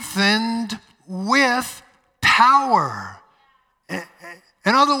strengthened with power. In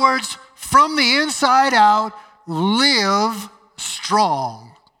other words, from the inside out, live strong.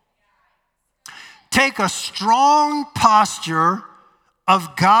 Take a strong posture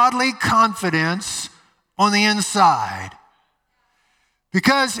of godly confidence on the inside.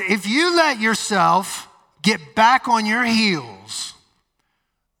 Because if you let yourself get back on your heels,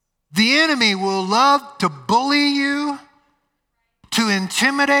 the enemy will love to bully you, to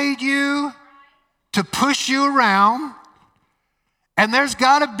intimidate you, to push you around. And there's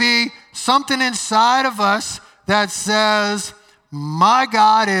got to be something inside of us that says, my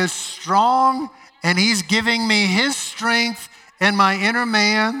God is strong and he's giving me his strength in my inner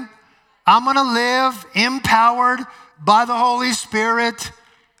man. I'm going to live empowered by the Holy Spirit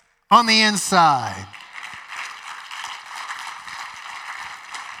on the inside.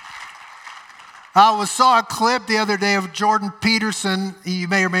 I saw a clip the other day of Jordan Peterson. You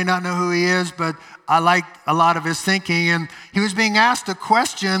may or may not know who he is, but I like a lot of his thinking. And he was being asked a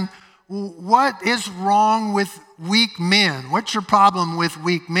question, what is wrong with weak men? What's your problem with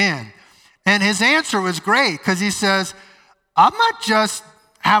weak men? And his answer was great because he says, I'm not just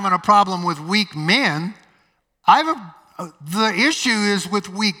having a problem with weak men. The issue is with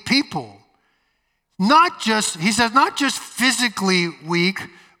weak people. He says, not just physically weak,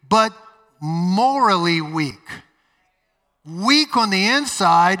 but morally weak. Weak on the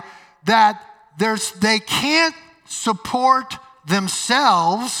inside that they can't support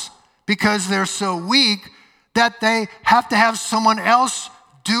themselves because they're so weak that they have to have someone else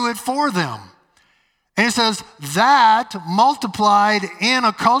do it for them. And it says that multiplied in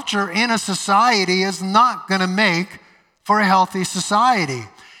a culture, in a society, is not going to make for a healthy society.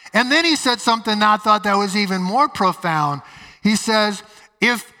 And then he said something that I thought that was even more profound. He says,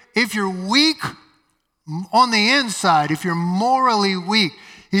 if you're weak on the inside, if you're morally weak,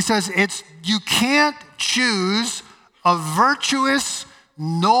 he says you can't choose a virtuous,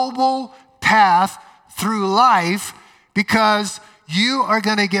 noble path through life because you are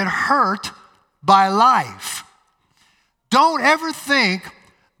going to get hurt by life. Don't ever think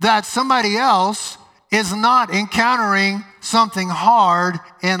that somebody else is not encountering something hard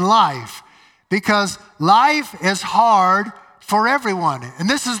in life, because life is hard for everyone. And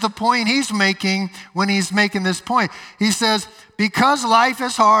this is the point he's making when he's making this point. He says, because life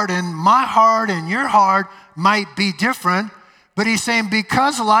is hard, and my heart and your heart might be different, but he's saying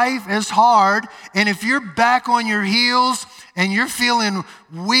because life is hard, and if you're back on your heels and you're feeling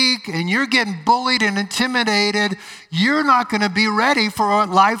weak and you're getting bullied and intimidated, you're not going to be ready for what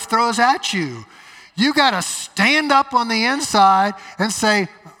life throws at you. You got to stand up on the inside and say,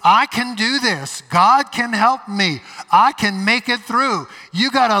 I can do this. God can help me. I can make it through. You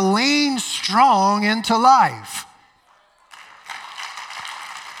got to lean strong into life.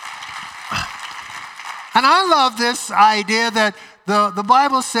 And I love this idea that the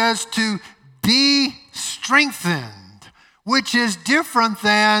Bible says to be strengthened, which is different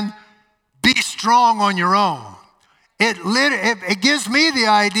than be strong on your own. It gives me the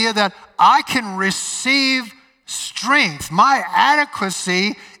idea that I can receive strength strength, my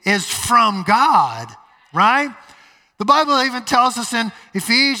adequacy is from God, right? The Bible even tells us in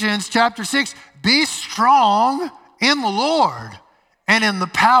Ephesians chapter 6, be strong in the Lord and in the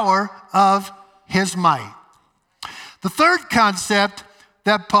power of his might. The third concept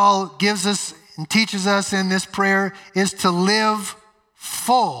that Paul gives us and teaches us in this prayer is to live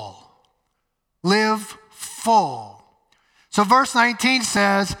full. Live full. So verse 19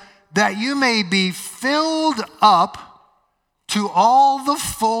 says that you may be filled up to all the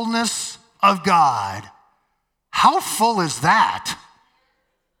fullness of God. How full is that?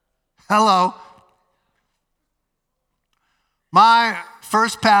 Hello. My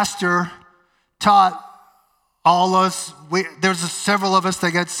first pastor taught all us, there's several of us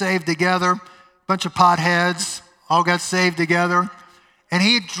that got saved together, a bunch of potheads, all got saved together. And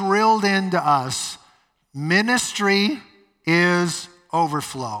he drilled into us, ministry is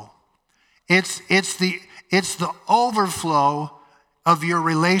overflow. It's the overflow of your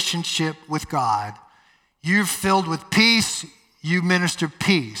relationship with God. You're filled with peace, you minister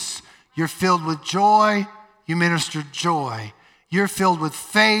peace. You're filled with joy, you minister joy. You're filled with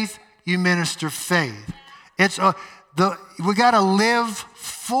faith, you minister faith. We got to live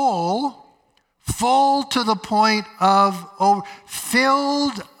full to the point of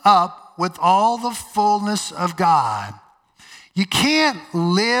filled up with all the fullness of God. You can't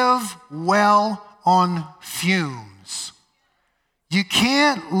live well on fumes. You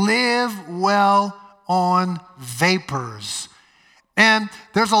can't live well on vapors. And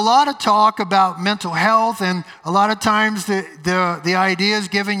there's a lot of talk about mental health, and a lot of times the idea is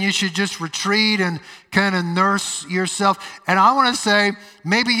given you should just retreat and kind of nurse yourself. And I want to say,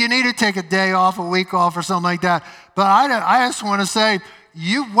 maybe you need to take a day off, a week off, or something like that. But I just want to say,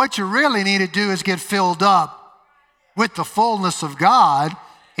 what you really need to do is get filled up with the fullness of God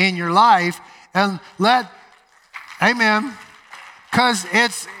in your life, and amen. Because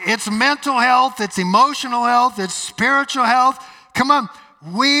it's mental health, it's emotional health, it's spiritual health. Come on,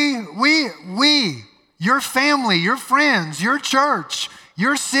 your family, your friends, your church,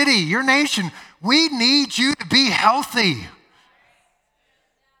 your city, your nation, we need you to be healthy.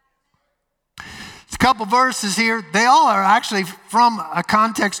 There's a couple verses here. They all are actually from a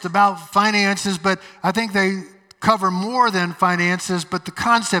context about finances, but I think they cover more than finances, but the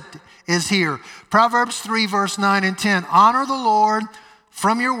concept is here. Proverbs 3, verse 9 and 10. Honor the Lord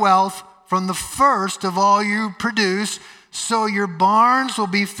from your wealth, from the first of all you produce, so your barns will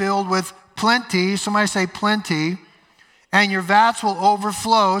be filled with plenty. Somebody say plenty. And your vats will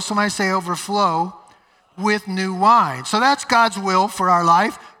overflow. Somebody say overflow with new wine. So that's God's will for our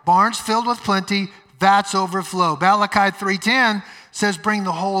life. Barns filled with plenty, vats overflow. Malachi 3:10 says, bring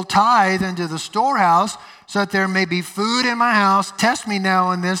the whole tithe into the storehouse so that there may be food in my house. Test me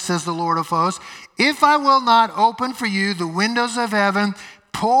now in this, says the Lord of hosts. If I will not open for you the windows of heaven,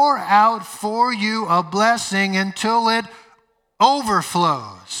 pour out for you a blessing until it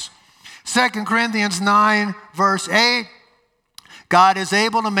overflows. 2 Corinthians 9, verse 8. God is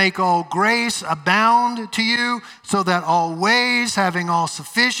able to make all grace abound to you, so that always, having all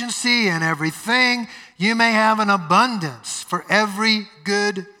sufficiency in everything, you may have an abundance for every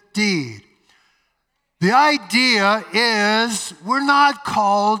good deed. The idea is we're not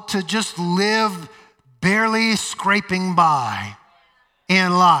called to just live barely scraping by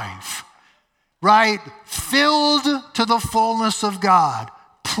in life, right? Filled to the fullness of God.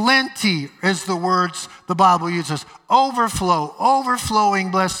 Plenty is the words the Bible uses. Overflow,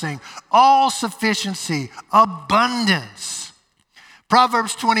 overflowing blessing, all sufficiency, abundance.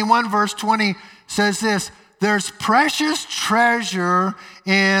 Proverbs 21, verse 20 says this, there's precious treasure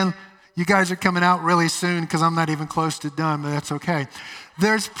in, you guys are coming out really soon because I'm not even close to done, but that's okay.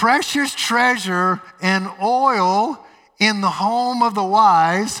 There's precious treasure and oil in the home of the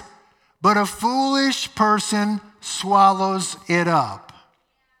wise, but a foolish person swallows it up.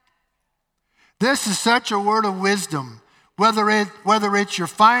 This is such a word of wisdom. Whether it's your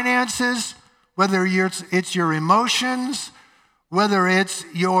finances, whether it's your emotions, whether it's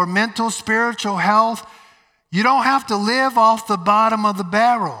your mental, spiritual health, you don't have to live off the bottom of the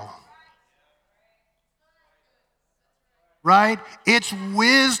barrel. Right? It's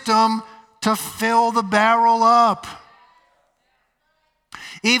wisdom to fill the barrel up.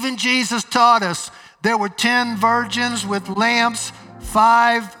 Even Jesus taught us there were 10 virgins with lamps.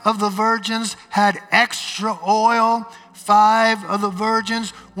 5 of the virgins had extra oil. 5 of the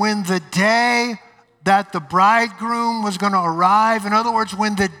virgins, when the day that the bridegroom was going to arrive, in other words,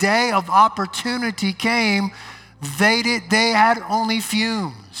 when the day of opportunity came, they had only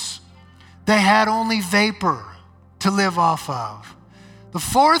fumes. They had only vapor to live off of. The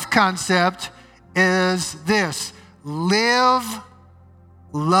fourth concept is this: live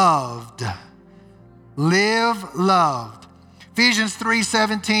loved. Live loved. Ephesians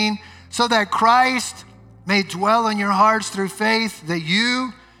 3:17, so that Christ may dwell in your hearts through faith, that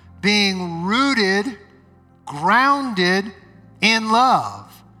you, being rooted, grounded in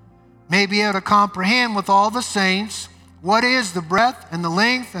love, may be able to comprehend with all the saints what is the breadth and the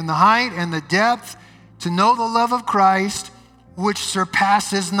length and the height and the depth, to know the love of Christ, which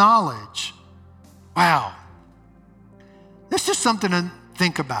surpasses knowledge. Wow. This is something to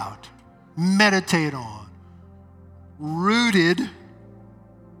think about, meditate on. Rooted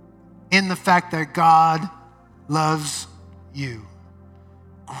in the fact that God loves you.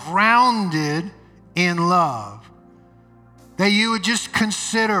 Grounded in love. That you would just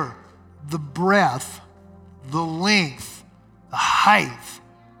consider the breadth, the length, the height,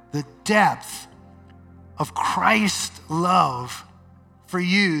 the depth of Christ's love for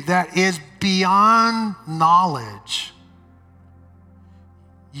you that is beyond knowledge.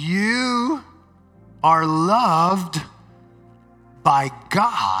 You are loved by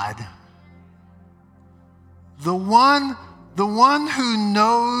God. The one who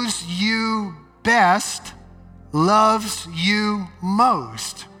knows you best loves you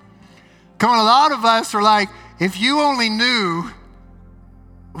most. Come on, a lot of us are like, if you only knew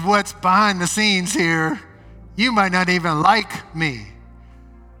what's behind the scenes here, you might not even like me.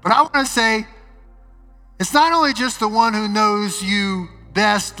 But I want to say, it's not only just the one who knows you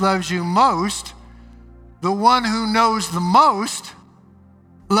best loves you most, the one who knows the most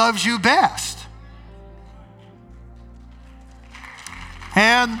loves you best.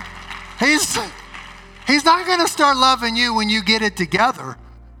 And he's not going to start loving you when you get it together.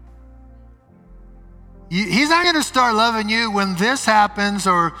 He's not going to start loving you when this happens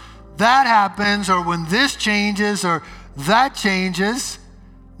or that happens or when this changes or that changes.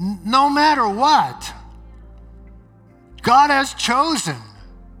 No matter what, God has chosen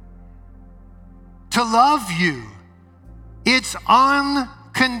to love you. It's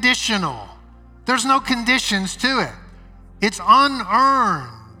unconditional. There's no conditions to it. It's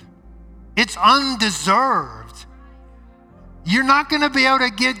unearned. It's undeserved. You're not going to be able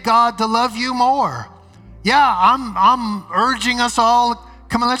to get God to love you more. Yeah, I'm urging us all,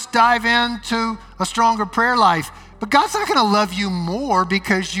 come on, let's dive into a stronger prayer life. But God's not going to love you more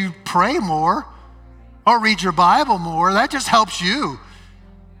because you pray more or read your Bible more. That just helps you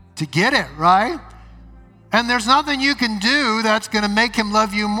to get it, right? And there's nothing you can do that's going to make him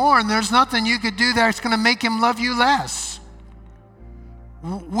love you more, and there's nothing you could do that's going to make him love you less.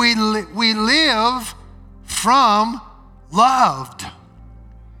 We live from loved.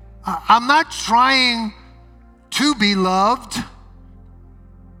 I'm not trying to be loved.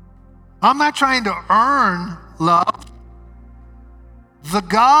 I'm not trying to earn love. The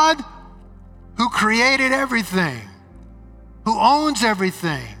God who created everything, who owns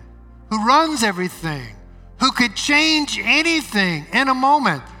everything, who runs everything, who could change anything in a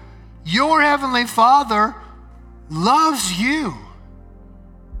moment, your Heavenly Father loves you.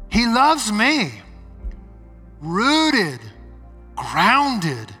 He loves me. Rooted,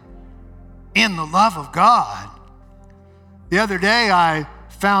 grounded in the love of God. The other day I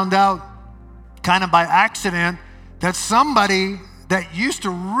found out kind of by accident that somebody that used to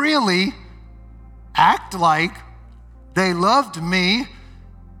really act like they loved me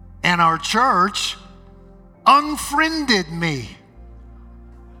and our church unfriended me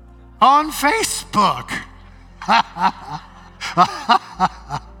on Facebook.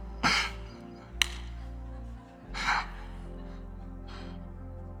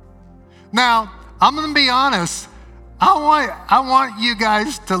 Now, I'm going to be honest. I want you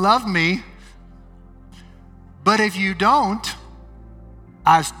guys to love me. But if you don't,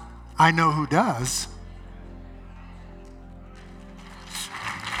 I know who does.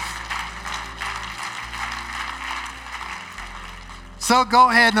 So go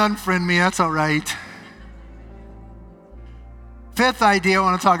ahead and unfriend me. That's all right. Fifth idea I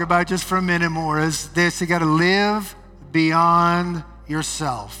want to talk about just for a minute more is this. You got to live beyond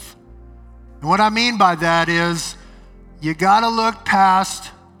yourself. And what I mean by that is you got to look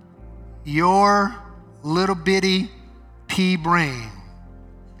past your little bitty pea brain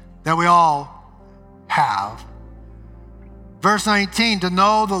that we all have. Verse 19, to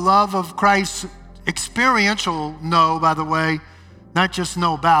know the love of Christ, experiential know, by the way, not just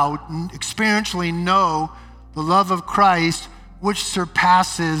know about, experientially know the love of Christ, which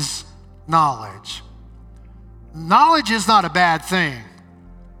surpasses knowledge. Knowledge is not a bad thing.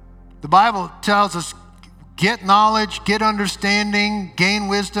 The Bible tells us, get knowledge, get understanding, gain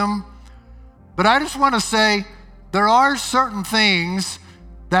wisdom. But I just want to say, there are certain things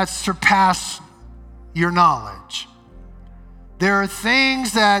that surpass your knowledge. There are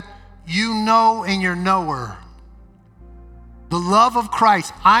things that you know in your knower. The love of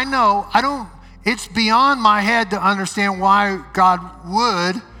Christ. It's beyond my head to understand why God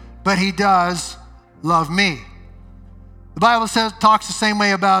would, but he does love me. The Bible talks the same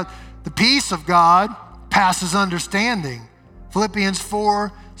way about the peace of God passes understanding. Philippians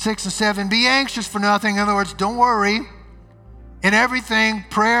 4, 6, and 7. Be anxious for nothing. In other words, don't worry. In everything,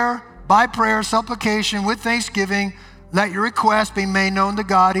 by prayer, supplication, with thanksgiving, let your requests be made known to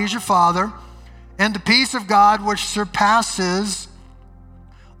God. He's your Father. And the peace of God, which surpasses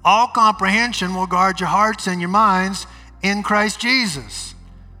all comprehension, will guard your hearts and your minds in Christ Jesus.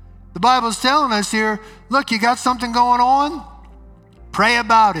 The Bible's telling us here, look, you got something going on? Pray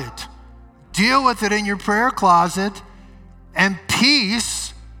about it. Deal with it in your prayer closet, and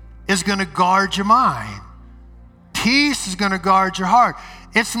peace is going to guard your mind. Peace is going to guard your heart.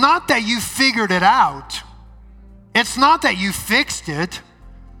 It's not that you figured it out. It's not that you fixed it.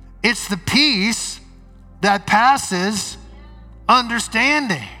 It's the peace that passes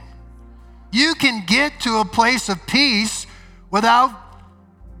understanding. You can get to a place of peace without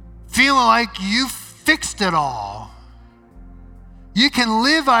feeling like you fixed it all. You can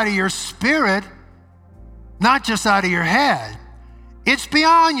live out of your spirit, not just out of your head. It's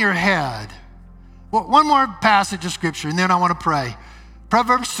beyond your head. Well, one more passage of scripture, and then I want to pray.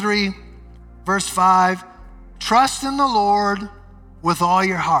 Proverbs 3, verse 5. Trust in the Lord with all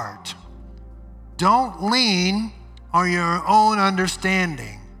your heart. Don't lean on your own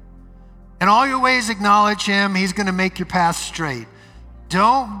understanding. In all your ways acknowledge him. He's going to make your path straight.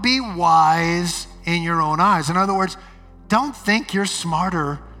 Don't be wise in your own eyes. In other words, don't think you're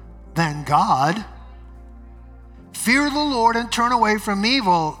smarter than God. Fear the Lord and turn away from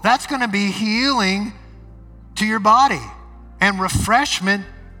evil. That's going to be healing to your body and refreshment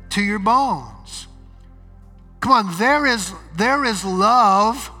to your bones. Come on, there is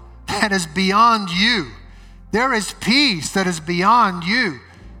love that is beyond you. There is peace that is beyond you.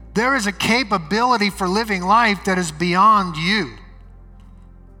 There is a capability for living life that is beyond you.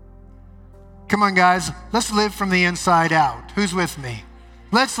 Come on, guys, let's live from the inside out. Who's with me?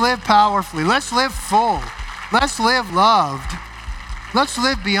 Let's live powerfully. Let's live full. Let's live loved. Let's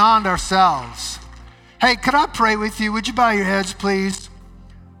live beyond ourselves. Hey, could I pray with you? Would you bow your heads, please?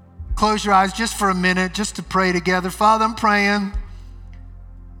 Close your eyes just for a minute, just to pray together. Father, I'm praying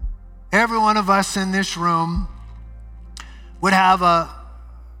every one of us in this room would have a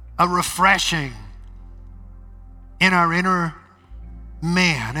refreshing in our inner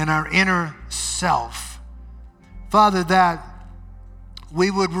man, in our inner self. Father, that we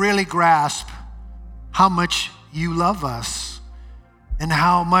would really grasp how much you love us and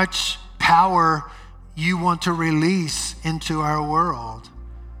how much power you want to release into our world.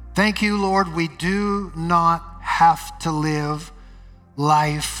 Thank you, Lord, we do not have to live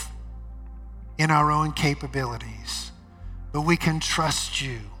life in our own capabilities, but we can trust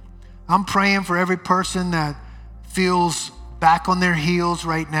you. I'm praying for every person that feels back on their heels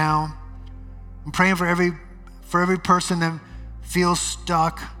right now. I'm praying for every person that feels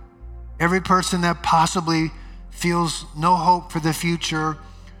stuck, every person that possibly feels no hope for the future,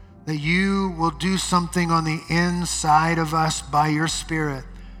 that you will do something on the inside of us by your Spirit,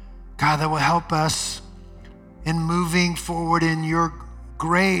 God, that will help us in moving forward in your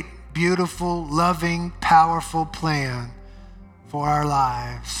great, beautiful, loving, powerful plan for our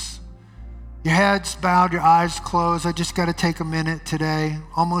lives. Your heads bowed, your eyes closed. I just got to take a minute today,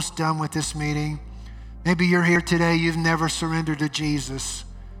 almost done with this meeting. Maybe you're here today, you've never surrendered to Jesus.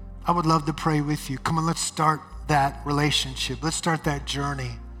 I would love to pray with you. Come on, let's start that relationship. Let's start that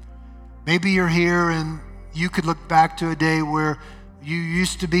journey. Maybe you're here and you could look back to a day where you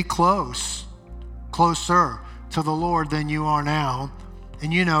used to be closer to the Lord than you are now.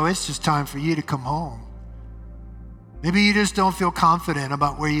 And you know, it's just time for you to come home. Maybe you just don't feel confident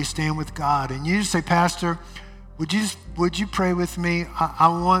about where you stand with God. And you just say, Pastor, would you pray with me? I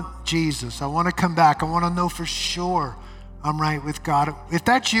want Jesus. I want to come back. I want to know for sure I'm right with God. If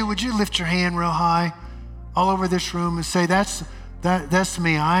that's you, would you lift your hand real high all over this room and say, that's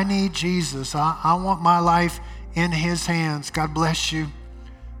me. I need Jesus. I want my life in his hands. God bless you.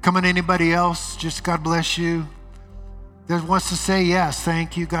 Come on, anybody else? Just God bless you. That wants to say yes,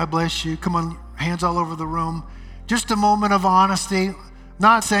 thank you, God bless you. Come on, hands all over the room. Just a moment of honesty.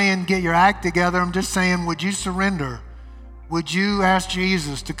 Not saying get your act together. I'm just saying, would you surrender? Would you ask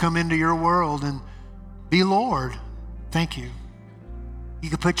Jesus to come into your world and be Lord? Thank you. You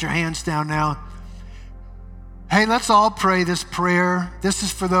can put your hands down now. Hey, let's all pray this prayer. This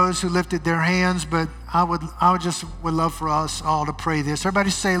is for those who lifted their hands, but I would love for us all to pray this. Everybody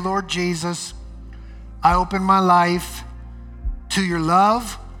say, Lord Jesus, I open my life to your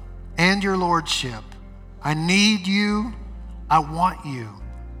love and your lordship. I need you. I want you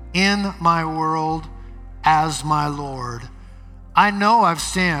in my world as my Lord. I know I've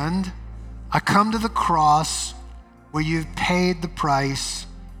sinned. I come to the cross where you've paid the price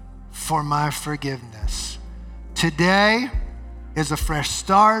for my forgiveness. Today is a fresh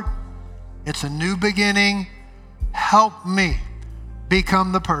start. It's a new beginning. Help me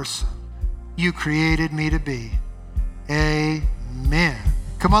become the person you created me to be. Amen.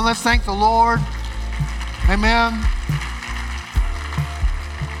 Come on, let's thank the Lord. Amen.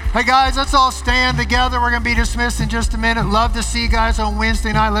 Hey guys, let's all stand together. We're going to be dismissed in just a minute. Love to see you guys on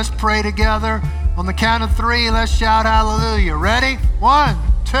Wednesday night. Let's pray together. On the count of 3, let's shout hallelujah. Ready? 1,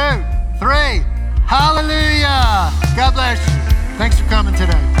 2, 3. Hallelujah. God bless you. Thanks for coming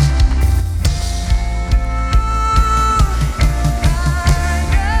today.